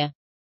from there.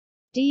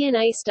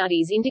 DNA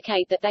studies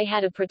indicate that they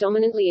had a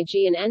predominantly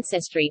Aegean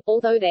ancestry,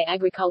 although their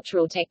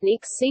agricultural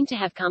techniques seem to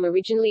have come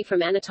originally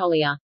from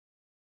Anatolia.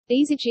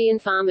 These Aegean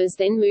farmers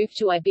then moved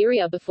to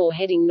Iberia before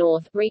heading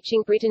north,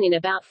 reaching Britain in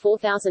about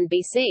 4000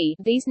 BC.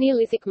 These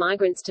Neolithic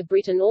migrants to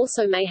Britain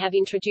also may have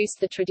introduced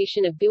the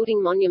tradition of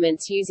building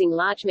monuments using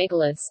large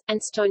megaliths,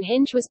 and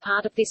Stonehenge was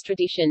part of this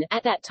tradition.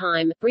 At that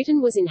time, Britain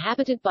was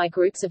inhabited by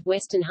groups of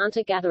Western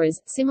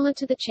hunter-gatherers, similar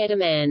to the Cheddar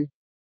Man.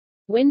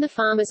 When the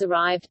farmers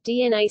arrived,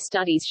 DNA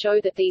studies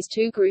show that these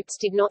two groups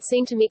did not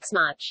seem to mix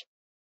much.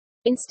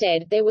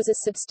 Instead, there was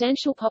a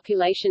substantial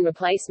population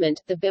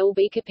replacement. The Bell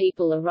Beaker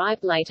people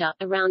arrived later,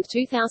 around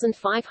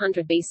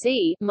 2500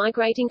 BC,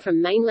 migrating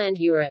from mainland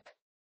Europe.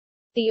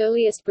 The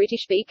earliest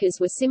British Beakers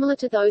were similar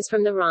to those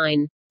from the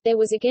Rhine. There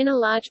was again a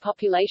large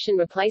population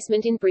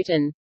replacement in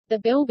Britain. The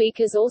Bell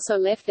Beakers also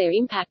left their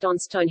impact on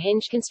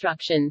Stonehenge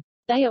construction.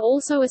 They are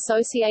also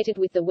associated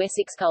with the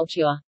Wessex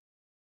culture.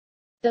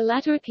 The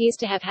latter appears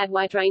to have had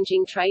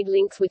wide-ranging trade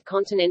links with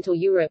continental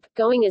Europe,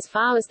 going as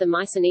far as the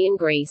Mycenaean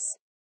Greece.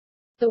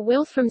 The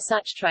wealth from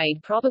such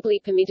trade probably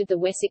permitted the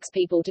Wessex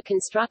people to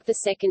construct the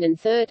second and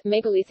third,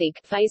 megalithic,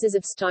 phases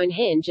of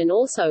Stonehenge and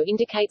also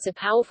indicates a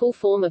powerful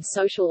form of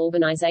social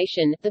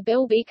organization. The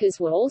Bell Beakers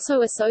were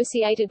also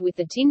associated with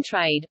the tin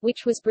trade,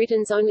 which was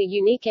Britain's only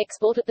unique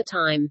export at the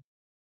time.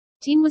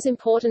 Tin was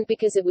important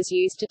because it was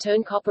used to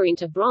turn copper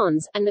into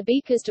bronze, and the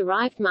Beakers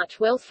derived much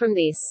wealth from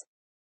this.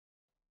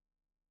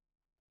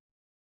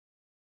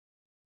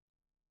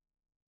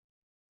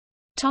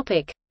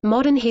 Topic: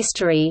 Modern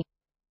history.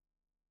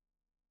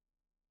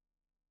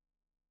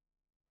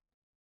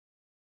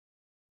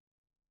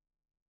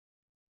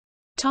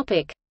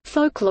 Topic: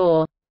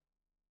 Folklore.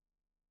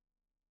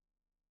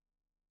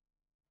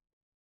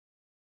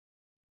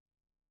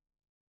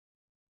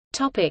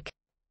 Topic: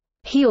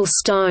 Heel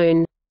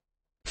stone,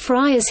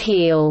 Friar's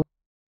heel,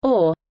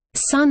 or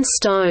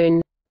sunstone.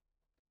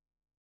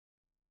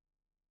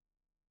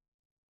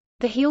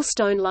 The heel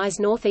stone lies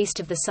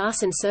northeast of the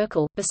Sarsen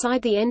Circle,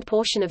 beside the end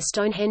portion of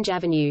Stonehenge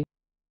Avenue.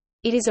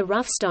 It is a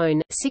rough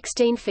stone,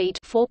 16 feet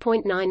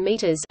 (4.9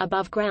 meters)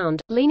 above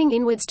ground, leaning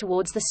inwards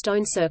towards the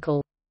stone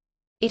circle.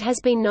 It has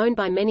been known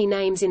by many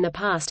names in the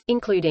past,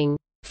 including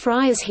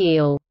Friar's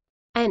Heel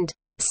and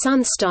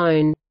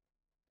Sunstone.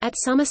 At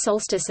summer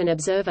solstice, an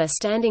observer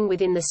standing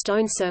within the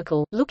stone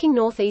circle, looking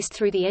northeast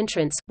through the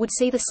entrance, would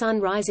see the sun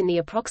rise in the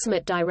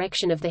approximate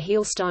direction of the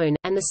heel stone,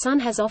 and the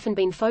sun has often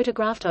been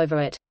photographed over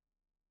it.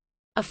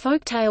 A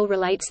folk tale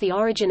relates the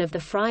origin of the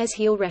Friar's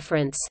Heel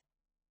reference.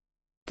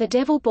 The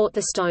devil bought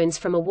the stones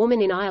from a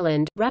woman in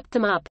Ireland, wrapped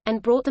them up,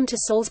 and brought them to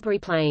Salisbury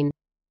Plain.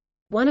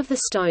 One of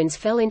the stones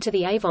fell into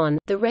the Avon,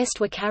 the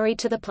rest were carried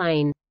to the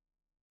plain.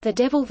 The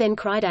devil then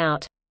cried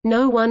out,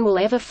 "No one will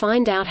ever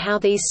find out how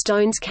these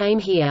stones came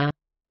here."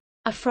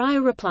 A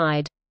friar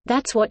replied,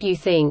 "That's what you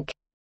think,"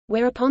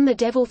 whereupon the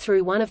devil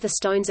threw one of the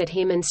stones at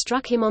him and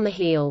struck him on the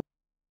heel.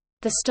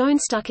 The stone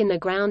stuck in the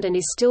ground and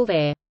is still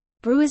there.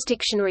 Brewer's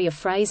Dictionary of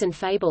Phrase and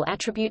Fable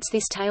attributes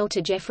this tale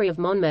to Geoffrey of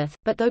Monmouth,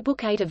 but though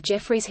Book 8 of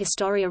Geoffrey's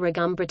Historia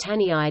Regum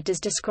Britanniae does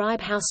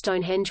describe how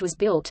Stonehenge was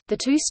built, the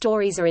two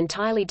stories are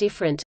entirely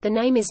different. The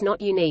name is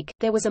not unique.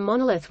 There was a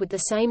monolith with the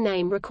same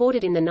name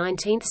recorded in the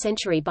 19th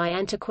century by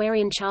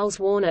antiquarian Charles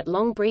Warne at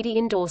Long Breedy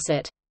in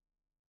Dorset.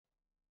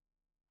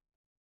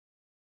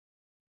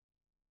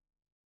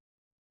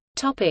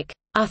 Topic: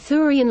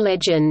 Arthurian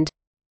legend.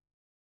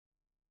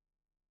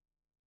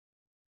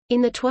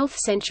 In the 12th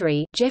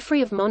century,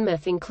 Geoffrey of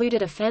Monmouth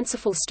included a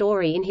fanciful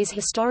story in his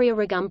Historia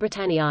Regum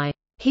Britanniae,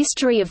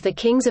 History of the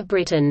Kings of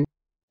Britain,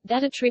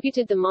 that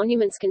attributed the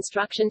monument's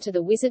construction to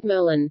the wizard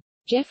Merlin.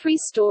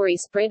 Geoffrey's story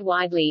spread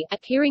widely,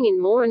 appearing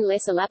in more and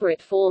less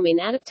elaborate form in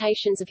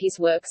adaptations of his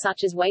work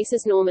such as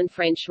Wace's Norman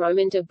French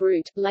Roman de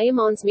Brut,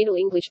 Layamon's Middle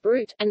English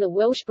Brut, and the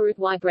Welsh Brut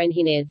y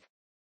Brenhinedd.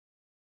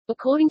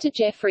 According to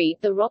Geoffrey,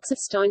 the rocks of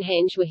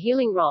Stonehenge were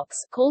healing rocks,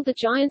 called the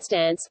Giants'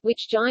 Dance,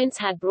 which giants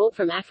had brought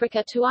from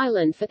Africa to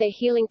Ireland for their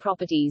healing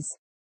properties.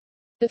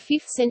 The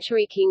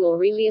 5th-century king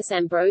Aurelius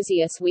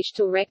Ambrosius wished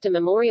to erect a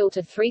memorial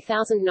to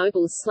 3,000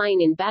 nobles slain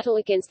in battle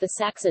against the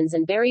Saxons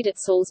and buried at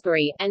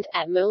Salisbury, and,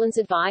 at Merlin's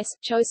advice,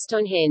 chose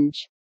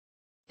Stonehenge.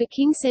 The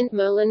king sent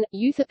Merlin,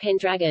 Uther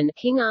Pendragon,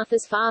 King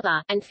Arthur's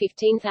father, and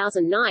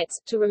 15,000 knights,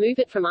 to remove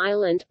it from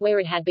Ireland, where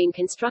it had been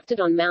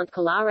constructed on Mount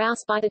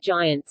Colaraus by the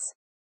giants.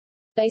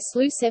 They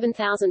slew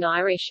 7,000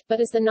 Irish,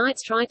 but as the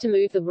knights tried to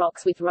move the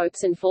rocks with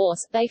ropes and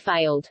force, they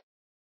failed.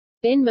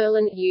 Then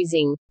Merlin,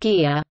 using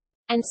gear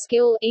and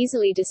skill,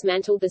 easily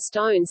dismantled the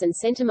stones and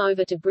sent them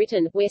over to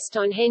Britain, where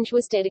Stonehenge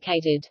was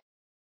dedicated.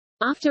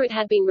 After it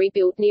had been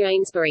rebuilt near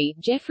Amesbury,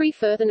 Geoffrey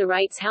further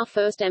narrates how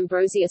first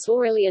Ambrosius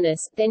Aurelianus,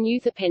 then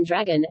Uther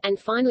Pendragon, and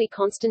finally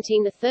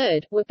Constantine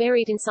III, were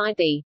buried inside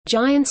the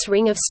Giant's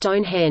Ring of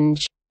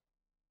Stonehenge.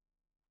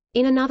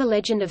 In another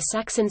legend of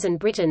Saxons and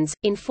Britons,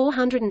 in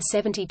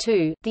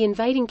 472, the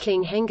invading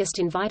king Hengist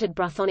invited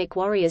Brythonic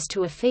warriors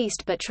to a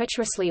feast but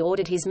treacherously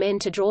ordered his men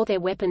to draw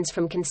their weapons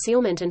from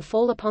concealment and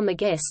fall upon the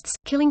guests,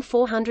 killing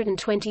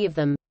 420 of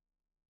them.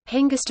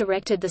 Hengist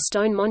erected the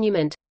stone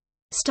monument,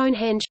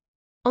 Stonehenge,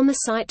 on the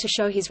site to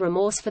show his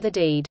remorse for the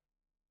deed.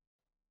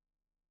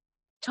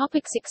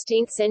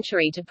 16th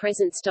century to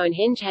present.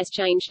 Stonehenge has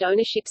changed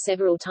ownership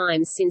several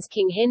times since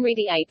King Henry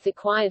VIII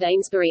acquired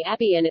Amesbury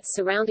Abbey and its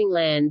surrounding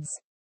lands.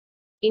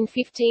 In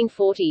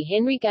 1540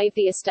 Henry gave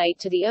the estate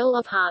to the Earl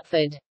of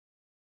Hertford.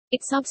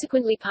 It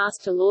subsequently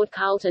passed to Lord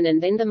Carleton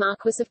and then the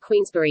Marquess of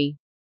Queensberry.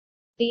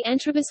 The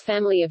Antrobus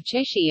family of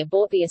Cheshire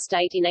bought the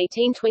estate in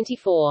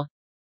 1824.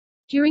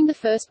 During the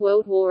First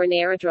World War an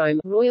aerodrome,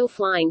 Royal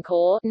Flying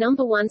Corps, No.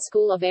 1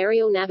 School of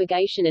Aerial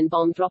Navigation and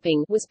Bomb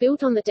Dropping, was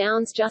built on the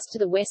downs just to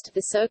the west of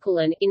the circle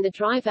and, in the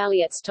dry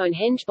valley at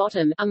Stonehenge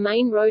Bottom, a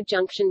main road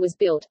junction was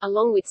built,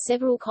 along with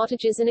several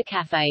cottages and a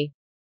café.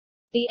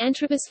 The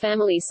Antrobus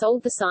family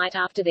sold the site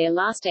after their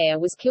last heir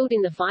was killed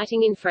in the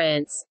fighting in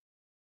France.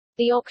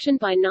 The auction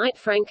by Knight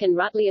Frank and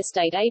Rutley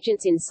estate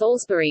agents in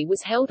Salisbury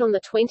was held on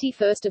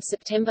 21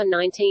 September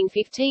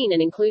 1915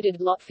 and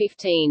included Lot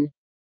 15.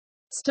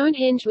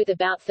 Stonehenge, with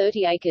about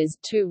 30 acres,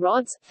 2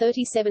 rods,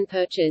 37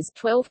 perches,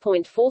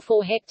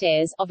 12.44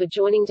 hectares of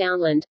adjoining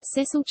downland.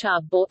 Cecil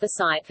Chubb bought the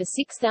site for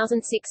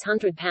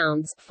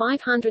 £6,600,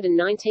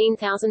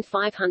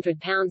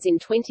 £519,500 in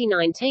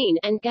 2019,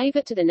 and gave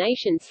it to the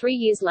nation 3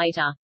 years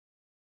later.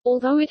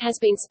 Although it has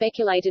been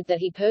speculated that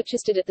he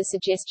purchased it at the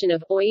suggestion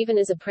of, or even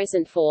as a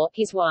present for,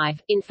 his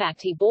wife, in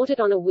fact he bought it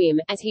on a whim,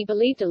 as he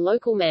believed a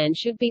local man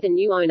should be the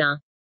new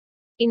owner.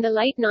 In the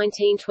late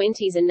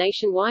 1920s a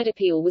nationwide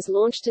appeal was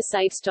launched to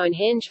save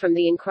Stonehenge from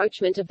the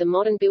encroachment of the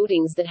modern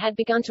buildings that had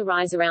begun to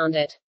rise around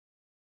it.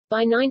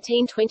 By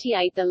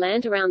 1928 the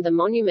land around the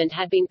monument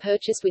had been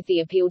purchased with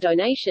the appeal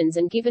donations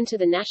and given to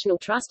the National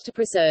Trust to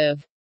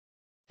preserve.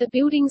 The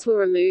buildings were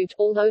removed,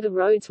 although the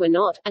roads were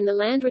not, and the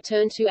land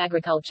returned to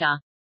agriculture.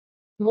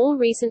 More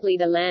recently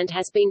the land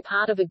has been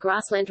part of a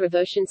grassland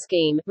reversion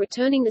scheme,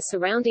 returning the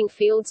surrounding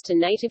fields to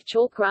native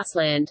chalk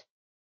grassland.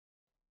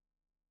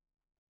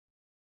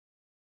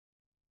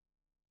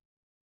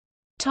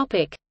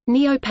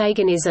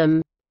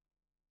 Neopaganism.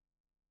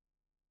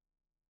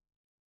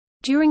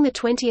 During the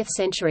 20th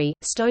century,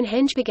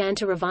 Stonehenge began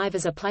to revive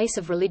as a place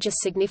of religious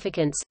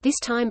significance, this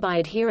time by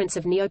adherents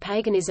of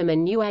Neopaganism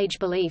and New Age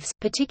beliefs,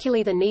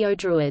 particularly the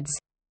Neo-Druids.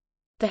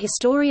 The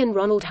historian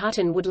Ronald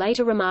Hutton would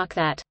later remark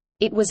that,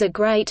 "It was a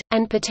great,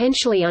 and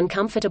potentially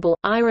uncomfortable,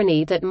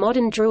 irony that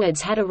modern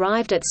Druids had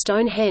arrived at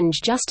Stonehenge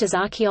just as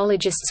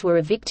archaeologists were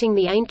evicting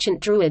the ancient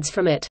Druids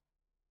from it."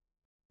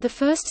 The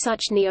first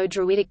such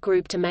neo-Druidic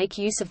group to make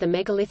use of the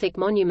megalithic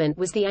monument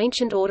was the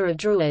Ancient Order of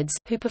Druids,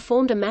 who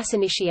performed a mass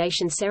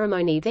initiation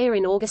ceremony there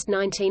in August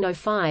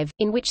 1905,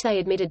 in which they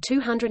admitted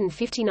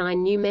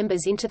 259 new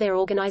members into their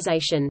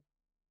organization.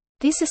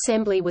 This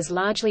assembly was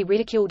largely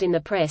ridiculed in the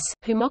press,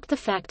 who mocked the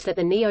fact that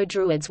the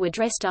neo-Druids were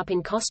dressed up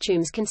in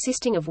costumes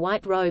consisting of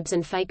white robes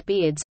and fake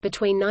beards.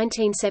 Between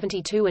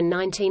 1972 and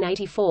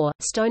 1984,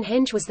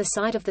 Stonehenge was the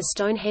site of the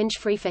Stonehenge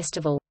Free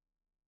Festival.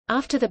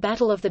 After the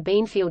Battle of the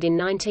Beanfield in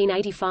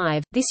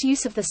 1985, this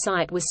use of the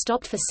site was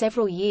stopped for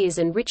several years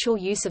and ritual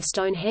use of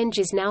Stonehenge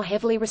is now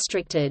heavily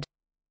restricted.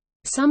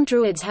 Some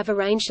Druids have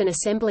arranged an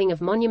assembling of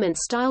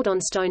monuments styled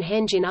on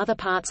Stonehenge in other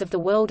parts of the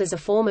world as a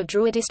form of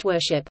Druidist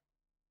worship.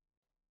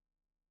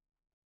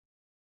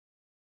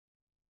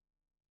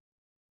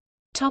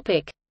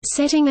 Topic: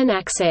 Setting and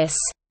access.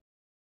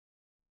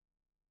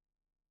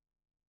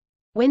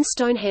 When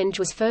Stonehenge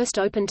was first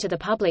opened to the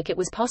public, it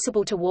was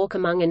possible to walk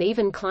among and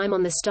even climb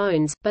on the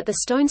stones, but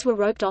the stones were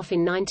roped off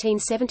in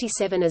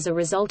 1977 as a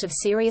result of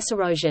serious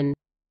erosion.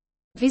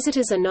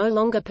 Visitors are no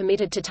longer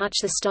permitted to touch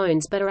the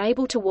stones but are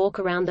able to walk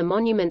around the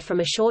monument from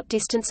a short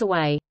distance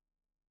away.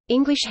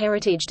 English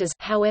heritage does,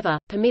 however,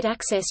 permit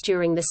access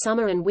during the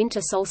summer and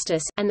winter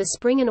solstice, and the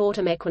spring and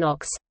autumn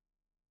equinox.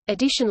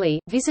 Additionally,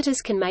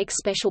 visitors can make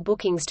special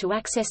bookings to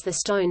access the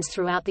stones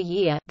throughout the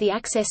year. The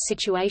access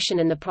situation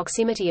and the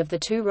proximity of the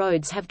two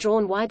roads have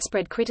drawn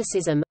widespread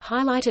criticism,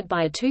 highlighted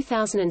by a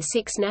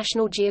 2006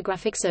 National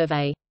Geographic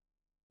survey.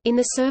 In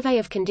the survey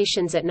of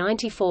conditions at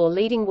 94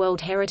 leading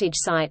World Heritage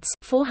Sites,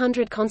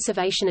 400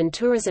 conservation and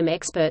tourism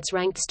experts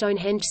ranked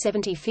Stonehenge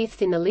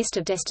 75th in the list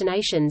of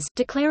destinations,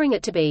 declaring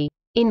it to be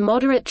in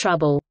moderate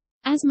trouble.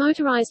 As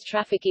motorized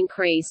traffic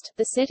increased,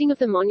 the setting of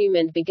the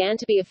monument began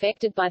to be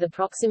affected by the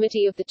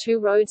proximity of the two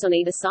roads on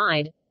either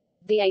side,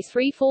 the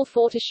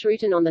A344 to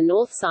Shrewton on the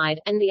north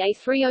side, and the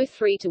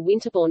A303 to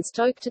Winterbourne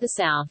Stoke to the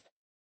south.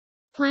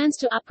 Plans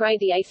to upgrade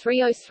the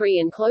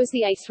A303 and close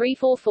the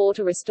A344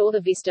 to restore the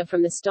vista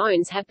from the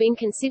stones have been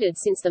considered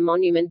since the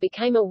monument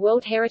became a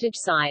World Heritage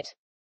Site.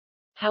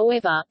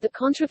 However, the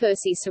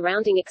controversy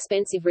surrounding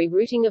expensive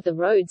rerouting of the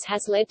roads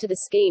has led to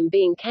the scheme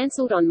being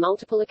cancelled on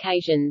multiple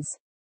occasions.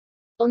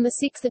 On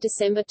 6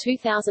 December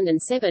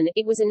 2007,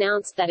 it was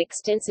announced that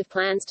extensive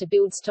plans to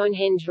build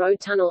Stonehenge Road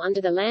Tunnel under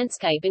the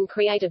landscape and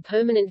create a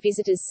permanent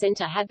visitors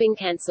centre had been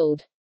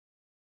cancelled.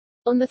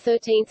 On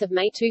 13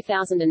 May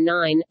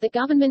 2009, the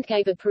government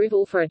gave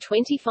approval for a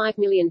 £25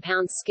 million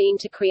scheme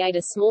to create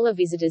a smaller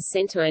visitors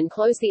centre and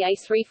close the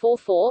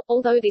A344,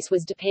 although this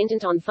was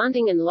dependent on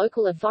funding and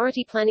local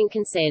authority planning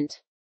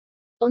consent.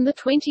 On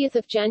 20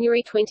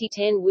 January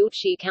 2010,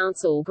 Wiltshire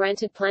Council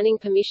granted planning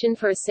permission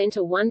for a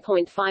centre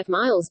 1.5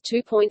 miles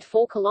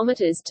 (2.4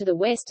 kilometres) to the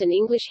west, and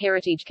English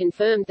Heritage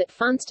confirmed that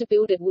funds to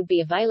build it would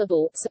be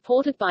available,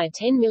 supported by a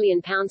 £10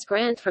 million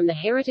grant from the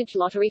Heritage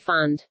Lottery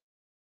Fund.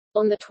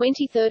 On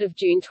 23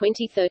 June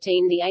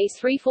 2013, the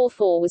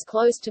A344 was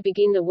closed to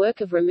begin the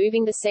work of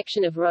removing the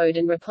section of road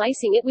and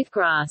replacing it with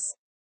grass.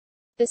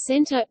 The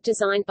centre,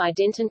 designed by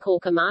Denton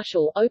Corker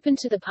Marshall, opened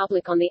to the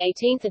public on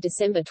 18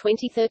 December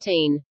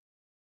 2013.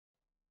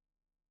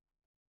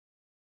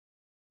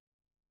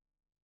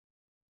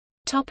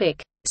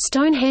 Topic: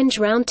 Stonehenge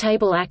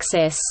Roundtable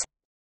access.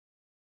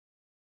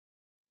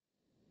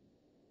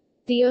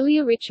 The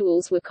earlier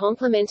rituals were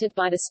complemented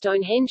by the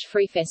Stonehenge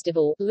Free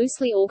Festival,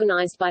 loosely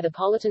organized by the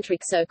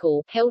Polytantric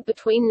Circle, held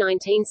between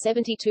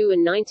 1972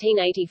 and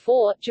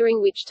 1984, during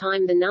which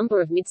time the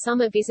number of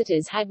midsummer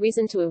visitors had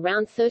risen to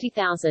around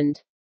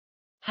 30,000.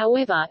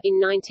 However, in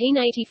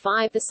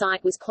 1985 the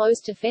site was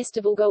closed to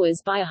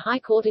festival-goers by a High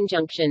Court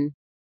injunction.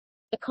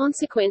 A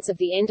consequence of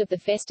the end of the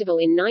festival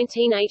in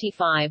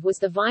 1985 was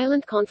the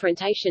violent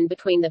confrontation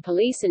between the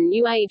police and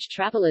New Age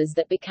travelers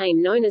that became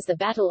known as the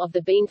Battle of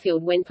the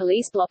Beanfield, when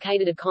police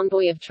blockaded a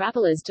convoy of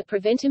travelers to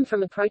prevent him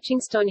from approaching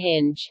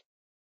Stonehenge.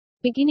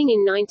 Beginning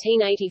in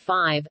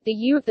 1985, the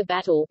year of the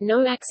battle,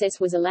 no access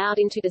was allowed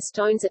into the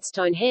stones at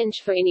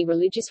Stonehenge for any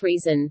religious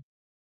reason.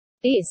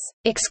 This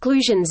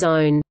exclusion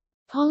zone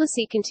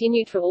policy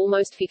continued for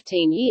almost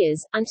 15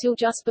 years, until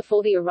just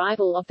before the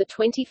arrival of the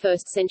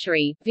 21st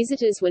century.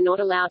 Visitors were not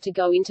allowed to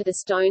go into the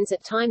stones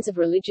at times of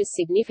religious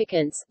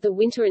significance, the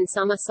winter and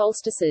summer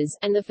solstices,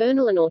 and the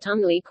vernal and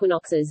autumnal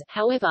equinoxes.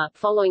 However,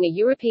 following a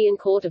European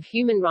Court of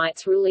Human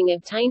Rights ruling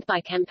obtained by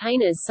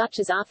campaigners such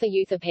as Arthur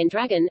Youth of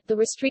Pendragon, the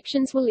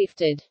restrictions were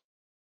lifted.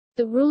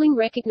 The ruling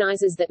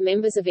recognizes that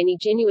members of any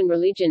genuine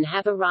religion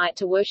have a right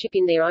to worship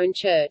in their own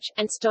church,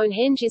 and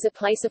Stonehenge is a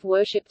place of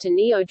worship to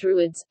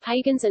Neo-Druids,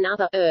 pagans and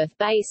other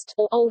earth-based,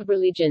 or old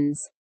religions.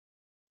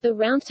 The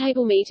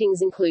Roundtable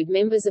meetings include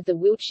members of the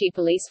Wiltshire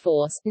Police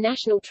Force,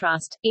 National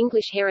Trust,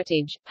 English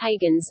Heritage,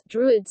 pagans,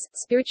 Druids,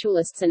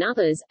 spiritualists and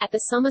others. At the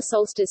summer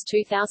solstice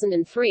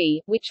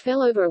 2003, which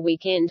fell over a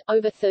weekend,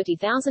 over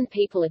 30,000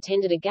 people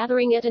attended a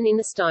gathering at and in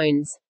the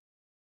Stones.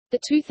 The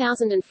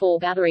 2004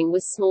 gathering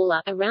was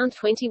smaller, around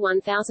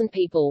 21,000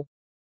 people.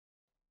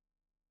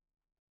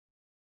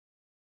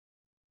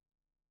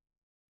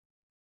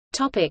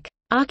 Topic: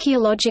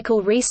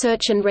 Archaeological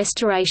research and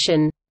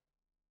restoration.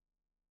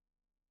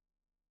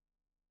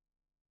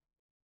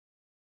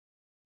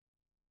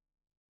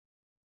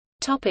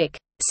 Topic: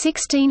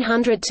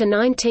 1600 to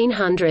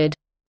 1900.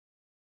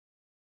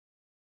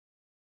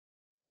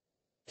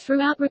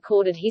 Throughout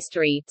recorded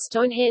history,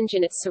 Stonehenge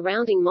and its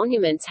surrounding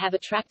monuments have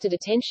attracted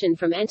attention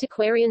from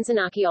antiquarians and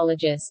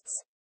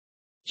archaeologists.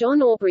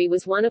 John Aubrey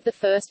was one of the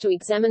first to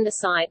examine the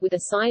site with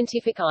a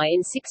scientific eye in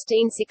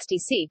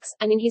 1666,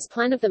 and in his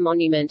plan of the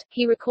monument,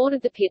 he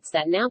recorded the pits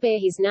that now bear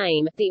his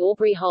name, the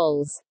Aubrey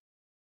Holes.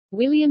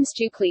 William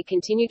Stukely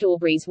continued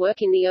Aubrey's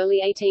work in the early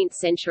 18th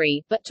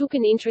century, but took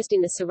an interest in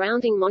the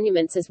surrounding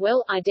monuments as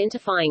well,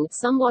 identifying,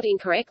 somewhat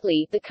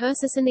incorrectly, the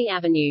cursus and the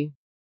avenue.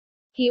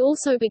 He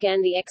also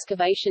began the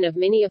excavation of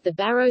many of the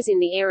barrows in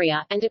the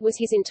area, and it was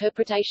his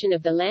interpretation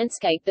of the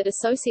landscape that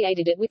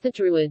associated it with the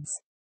Druids.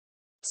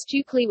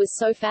 Stukely was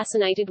so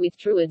fascinated with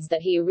Druids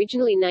that he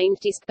originally named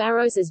disc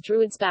barrows as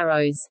Druids'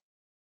 barrows.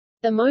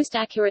 The most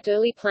accurate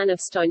early plan of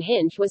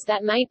Stonehenge was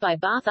that made by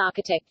Bath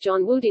architect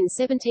John Wood in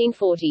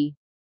 1740.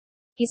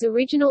 His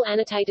original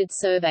annotated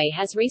survey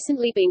has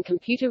recently been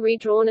computer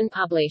redrawn and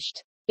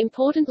published.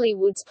 Importantly,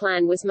 Wood's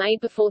plan was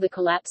made before the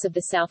collapse of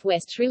the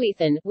southwest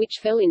Trilithon, which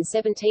fell in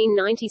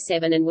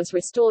 1797 and was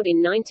restored in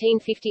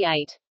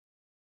 1958.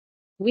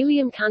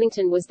 William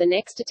Cunnington was the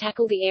next to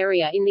tackle the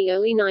area in the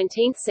early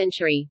 19th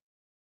century.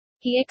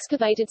 He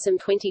excavated some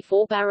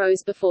 24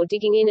 barrows before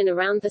digging in and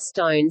around the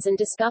stones and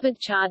discovered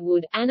charred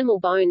wood, animal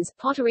bones,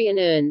 pottery and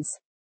urns.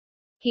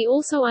 He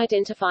also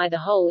identified the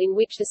hole in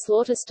which the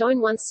slaughter stone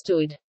once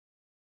stood.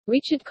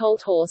 Richard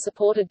Colthorr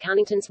supported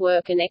Cunnington's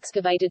work and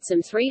excavated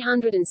some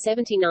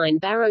 379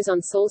 barrows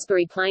on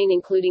Salisbury Plain,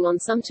 including on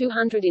some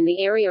 200 in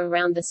the area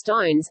around the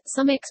stones,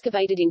 some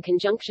excavated in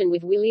conjunction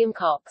with William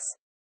Cox.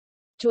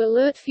 To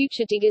alert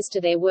future diggers to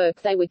their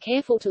work, they were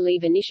careful to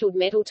leave initialed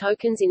metal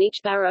tokens in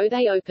each barrow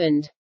they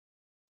opened.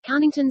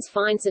 Cunnington's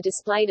finds are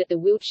displayed at the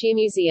Wiltshire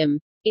Museum.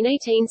 In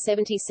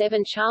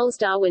 1877, Charles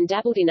Darwin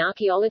dabbled in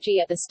archaeology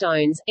at the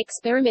Stones,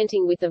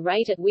 experimenting with the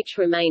rate at which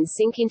remains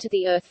sink into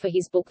the earth for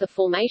his book The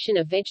Formation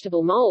of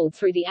Vegetable Mold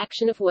through the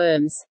Action of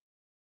Worms.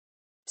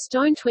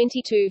 Stone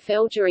 22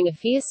 fell during a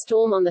fierce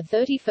storm on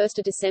 31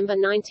 December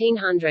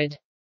 1900.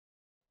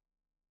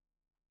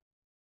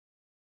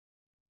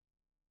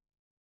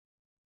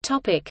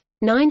 Topic: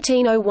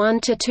 1901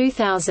 to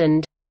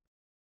 2000.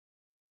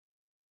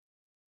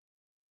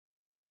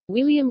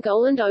 William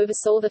Goland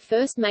oversaw the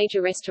first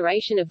major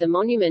restoration of the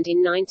monument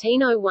in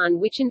 1901,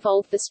 which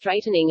involved the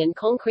straightening and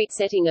concrete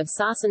setting of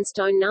sarsen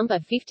stone number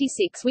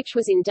 56, which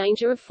was in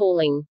danger of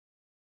falling.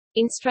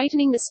 In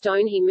straightening the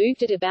stone, he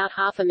moved it about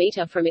half a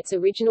meter from its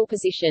original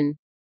position.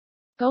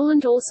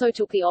 Goland also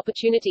took the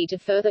opportunity to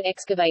further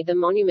excavate the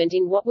monument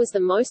in what was the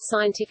most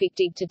scientific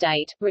dig to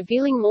date,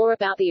 revealing more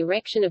about the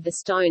erection of the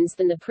stones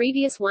than the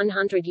previous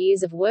 100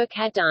 years of work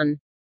had done.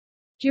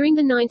 During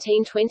the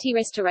 1920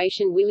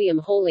 restoration, William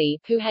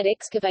Hawley, who had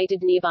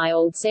excavated nearby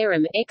Old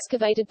Sarum,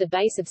 excavated the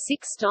base of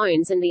 6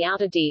 stones and the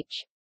outer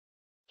ditch.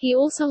 He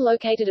also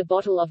located a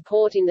bottle of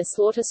port in the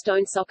slaughter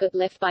stone socket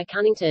left by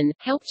Cunnington,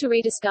 helped to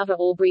rediscover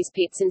Aubrey's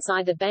pits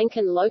inside the bank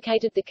and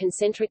located the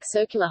concentric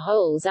circular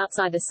holes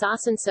outside the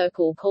sarsen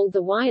circle called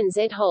the Y and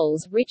Z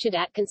holes. Richard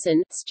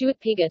Atkinson, Stuart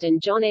Piggott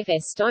and John F.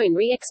 S. Stone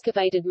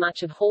re-excavated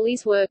much of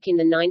Hawley's work in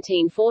the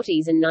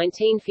 1940s and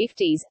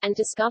 1950s, and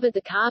discovered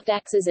the carved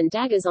axes and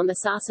daggers on the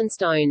sarsen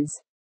stones.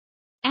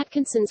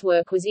 Atkinson's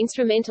work was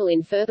instrumental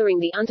in furthering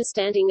the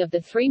understanding of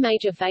the 3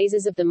 major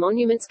phases of the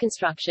monument's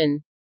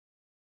construction.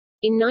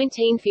 In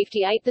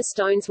 1958 the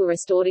stones were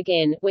restored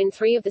again, when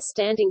 3 of the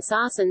standing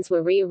sarsens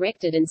were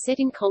re-erected and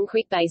set in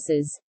concrete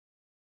bases.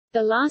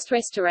 The last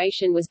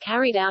restoration was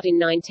carried out in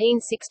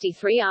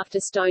 1963 after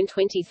stone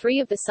 23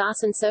 of the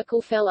sarsen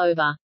circle fell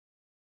over.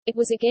 It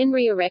was again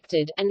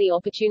re-erected, and the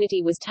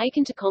opportunity was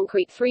taken to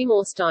concrete 3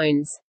 more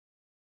stones.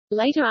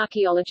 Later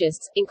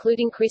archaeologists,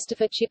 including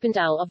Christopher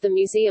Chippendale of the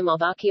Museum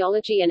of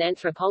Archaeology and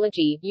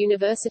Anthropology,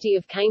 University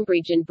of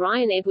Cambridge, and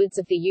Brian Edwards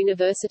of the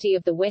University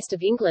of the West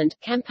of England,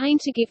 campaigned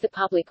to give the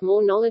public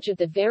more knowledge of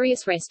the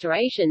various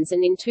restorations,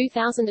 and in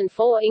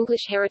 2004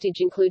 English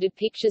Heritage included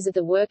pictures of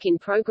the work in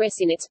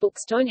progress in its book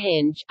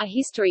Stonehenge, A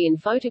History in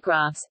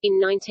Photographs. In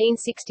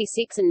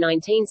 1966 and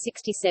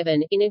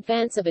 1967, in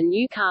advance of a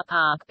new car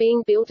park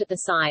being built at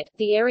the site,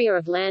 the area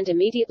of land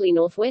immediately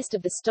northwest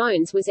of the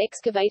stones was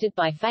excavated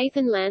by Faith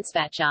and Lansvatcher.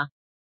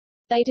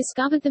 They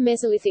discovered the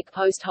Mesolithic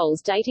post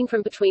holes dating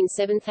from between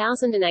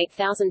 7000 and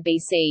 8000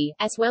 BC,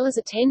 as well as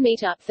a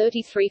 10-meter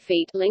 (33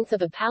 feet) length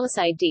of a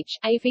palisade ditch,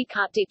 AV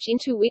cut ditch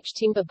into which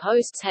timber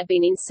posts had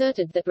been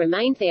inserted that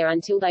remained there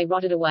until they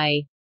rotted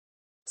away.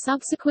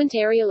 Subsequent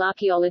aerial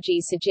archaeology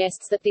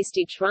suggests that this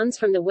ditch runs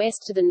from the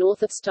west to the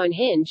north of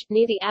Stonehenge,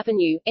 near the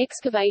avenue.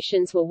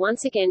 Excavations were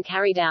once again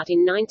carried out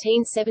in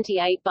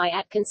 1978 by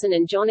Atkinson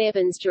and John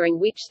Evans, during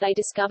which they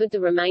discovered the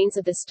remains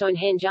of the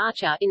Stonehenge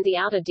archer in the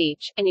outer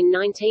ditch, and in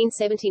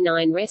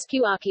 1979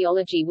 rescue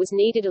archaeology was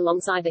needed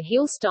alongside the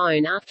heel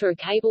stone after a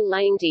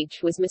cable-laying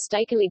ditch was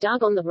mistakenly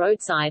dug on the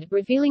roadside,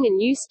 revealing a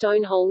new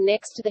stone hole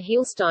next to the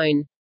heel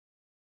stone.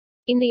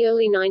 In the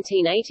early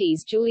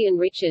 1980s, Julian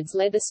Richards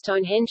led the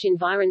Stonehenge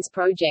Environs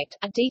Project,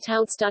 a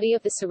detailed study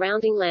of the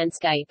surrounding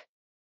landscape.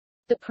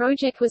 The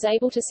project was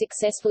able to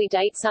successfully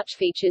date such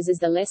features as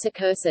the Lesser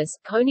Cursus,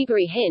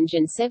 Conybeare Henge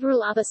and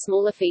several other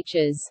smaller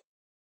features.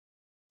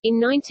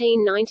 In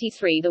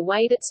 1993, the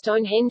way that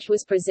Stonehenge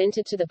was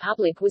presented to the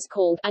public was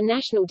called a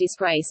national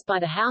disgrace by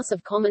the House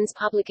of Commons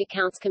Public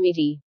Accounts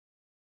Committee.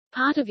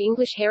 Part of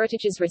English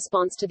Heritage's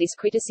response to this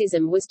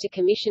criticism was to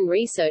commission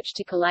research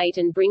to collate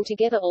and bring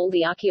together all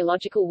the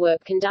archaeological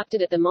work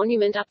conducted at the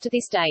monument up to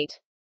this date.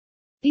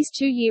 This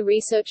two-year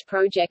research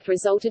project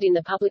resulted in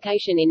the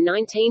publication in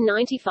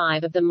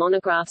 1995 of the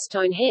monograph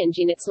Stonehenge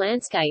in its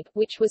Landscape,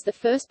 which was the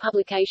first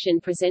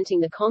publication presenting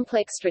the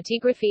complex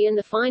stratigraphy and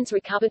the finds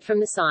recovered from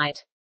the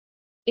site.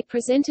 It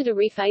presented a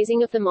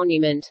rephasing of the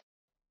monument.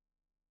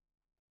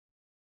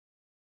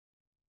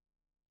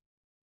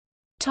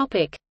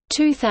 Topic: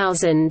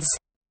 2000s.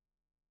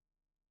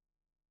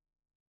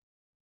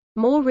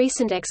 More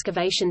recent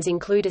excavations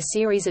include a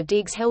series of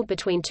digs held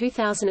between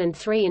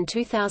 2003 and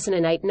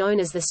 2008 known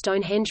as the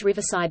Stonehenge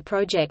Riverside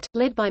Project,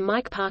 led by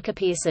Mike Parker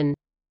Pearson.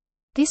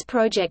 This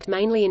project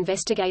mainly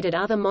investigated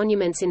other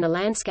monuments in the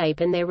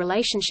landscape and their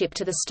relationship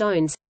to the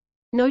stones,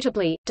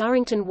 notably,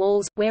 Durrington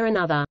Walls, where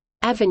another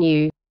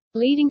avenue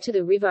leading to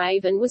the River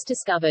Avon was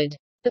discovered.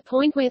 The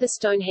point where the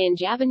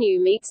Stonehenge Avenue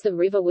meets the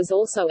river was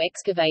also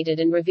excavated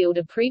and revealed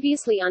a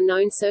previously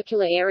unknown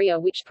circular area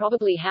which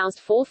probably housed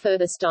 4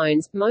 further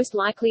stones, most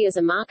likely as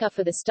a marker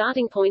for the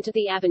starting point of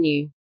the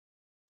avenue.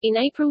 In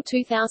April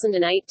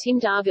 2008, Tim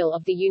Darvill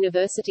of the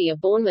University of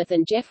Bournemouth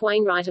and Jeff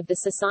Wainwright of the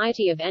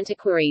Society of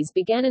Antiquaries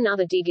began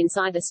another dig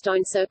inside the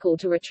stone circle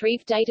to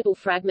retrieve datable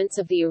fragments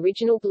of the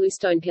original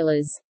bluestone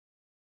pillars.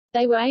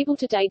 They were able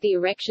to date the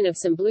erection of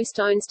some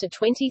bluestones to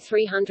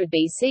 2300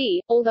 BC,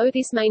 although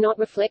this may not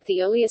reflect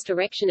the earliest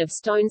erection of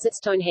stones at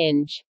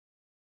Stonehenge.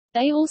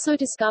 They also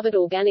discovered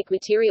organic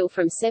material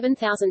from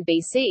 7000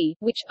 BC,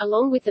 which,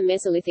 along with the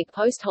Mesolithic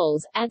post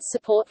holes, adds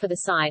support for the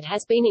site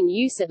has been in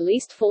use at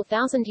least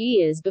 4000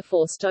 years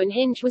before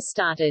Stonehenge was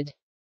started.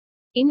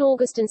 In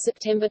August and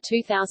September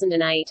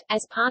 2008,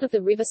 as part of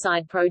the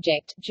Riverside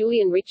Project,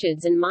 Julian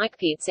Richards and Mike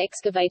Pitts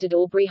excavated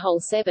Aubrey Hole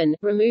 7,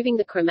 removing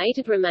the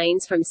cremated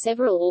remains from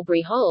several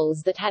Aubrey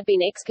holes that had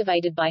been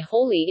excavated by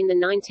Hawley in the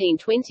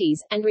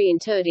 1920s, and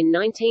reinterred in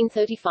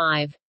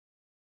 1935.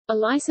 A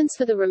license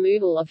for the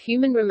removal of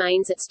human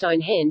remains at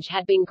Stonehenge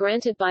had been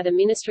granted by the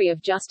Ministry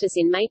of Justice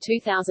in May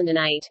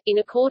 2008, in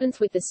accordance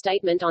with the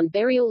Statement on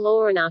Burial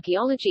Law and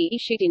Archaeology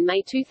issued in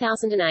May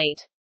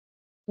 2008.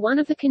 One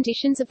of the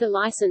conditions of the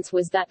license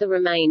was that the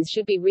remains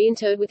should be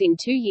reinterred within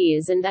 2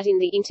 years and that in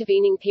the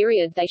intervening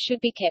period they should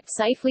be kept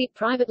safely,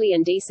 privately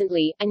and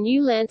decently. A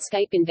new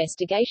landscape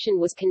investigation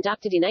was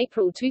conducted in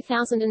April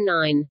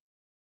 2009.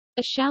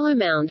 A shallow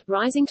mound,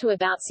 rising to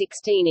about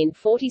 16 in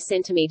 40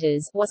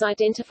 centimeters, was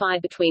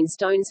identified between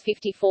stones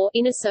 54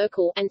 inner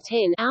circle and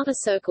 10 outer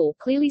circle,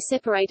 clearly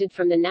separated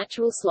from the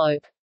natural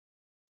slope.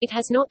 It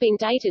has not been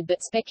dated,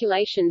 but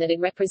speculation that it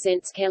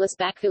represents careless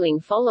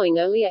backfilling following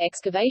earlier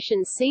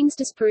excavations seems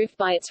disproved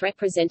by its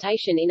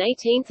representation in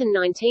 18th and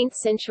 19th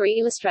century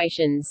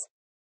illustrations.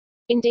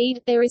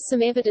 Indeed, there is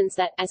some evidence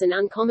that, as an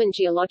uncommon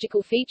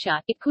geological feature,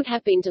 it could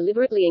have been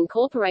deliberately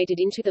incorporated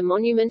into the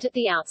monument at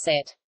the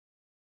outset.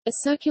 A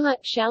circular,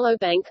 shallow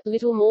bank,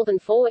 little more than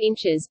 4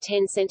 inches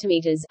 10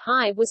 centimeters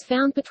high, was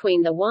found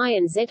between the Y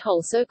and Z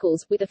hole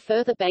circles, with a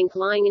further bank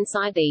lying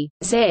inside the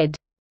Z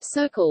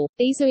circle.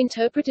 These are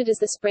interpreted as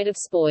the spread of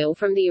spoil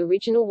from the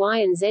original Y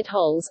and Z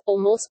holes, or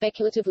more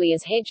speculatively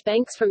as hedge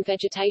banks from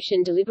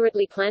vegetation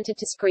deliberately planted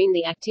to screen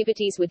the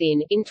activities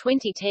within. In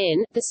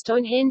 2010, the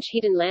Stonehenge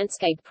Hidden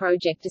Landscape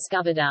Project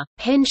discovered a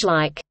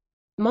henge-like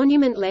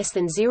monument less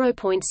than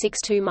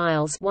 0.62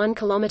 miles 1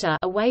 kilometer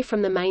away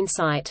from the main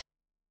site.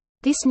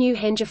 This new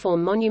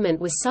hengiform monument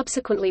was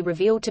subsequently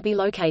revealed to be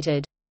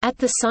located at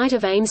the site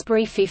of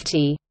Amesbury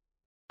 50.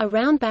 A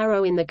round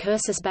barrow in the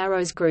Cursus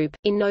Barrows group.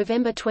 In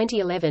November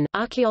 2011,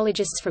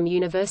 archaeologists from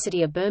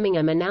University of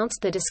Birmingham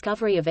announced the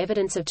discovery of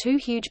evidence of 2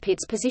 huge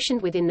pits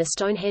positioned within the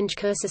Stonehenge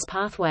Cursus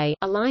pathway,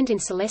 aligned in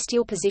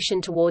celestial position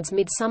towards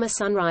midsummer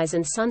sunrise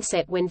and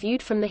sunset when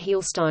viewed from the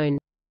heel stone.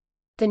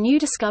 The new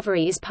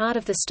discovery is part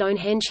of the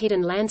Stonehenge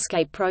Hidden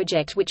Landscape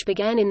Project, which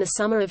began in the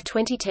summer of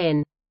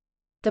 2010.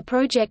 The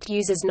project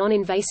uses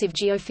non-invasive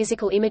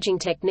geophysical imaging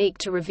technique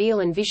to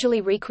reveal and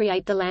visually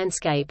recreate the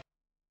landscape.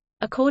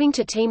 According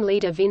to team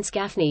leader Vince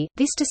Gaffney,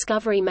 this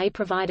discovery may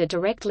provide a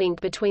direct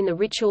link between the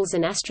rituals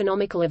and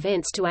astronomical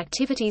events to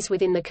activities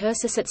within the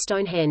Cursus at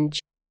Stonehenge.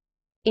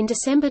 In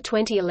December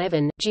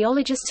 2011,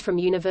 geologists from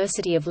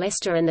University of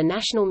Leicester and the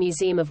National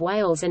Museum of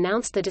Wales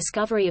announced the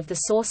discovery of the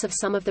source of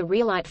some of the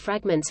rhyolite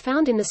fragments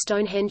found in the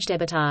Stonehenge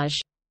debitage.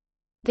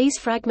 These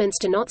fragments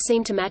do not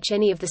seem to match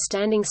any of the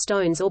standing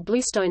stones or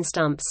bluestone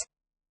stumps.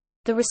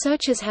 The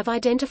researchers have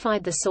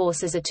identified the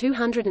source as a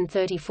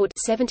 230-foot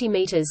 (70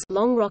 meters)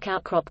 long rock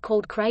outcrop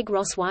called Craig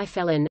Ross y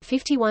Felon,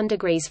 51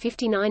 degrees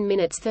 59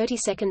 minutes 30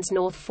 seconds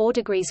north, 4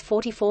 degrees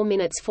 44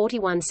 minutes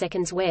 41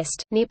 seconds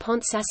west, near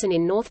Pont Sasson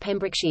in North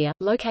Pembrokeshire,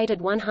 located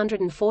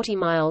 140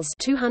 miles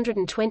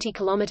 (220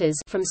 kilometers)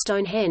 from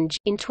Stonehenge.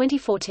 In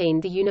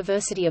 2014, the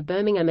University of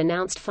Birmingham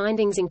announced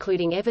findings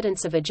including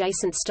evidence of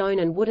adjacent stone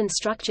and wooden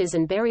structures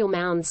and burial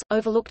mounds,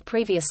 overlooked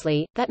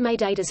previously, that may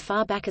date as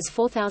far back as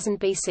 4000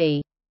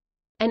 BC.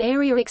 An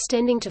area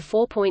extending to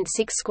 4.6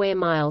 square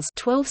miles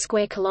 (12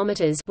 square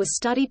kilometers) was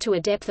studied to a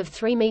depth of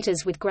 3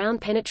 meters with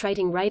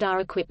ground-penetrating radar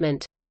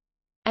equipment.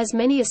 As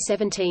many as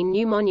 17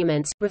 new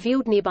monuments,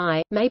 revealed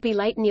nearby, may be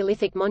late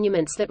Neolithic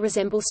monuments that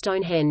resemble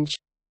Stonehenge.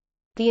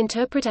 The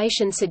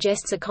interpretation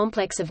suggests a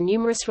complex of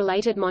numerous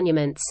related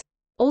monuments.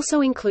 Also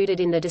included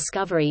in the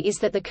discovery is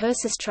that the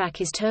Cursus track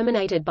is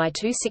terminated by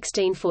two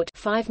 16-foot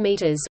 (5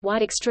 meters)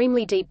 wide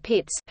extremely deep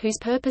pits, whose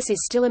purpose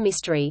is still a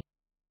mystery.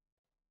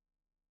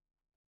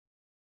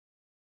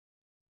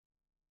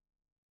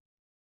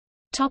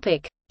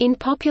 In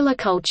popular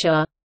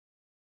culture.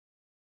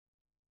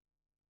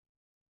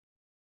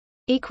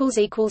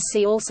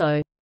 See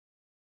also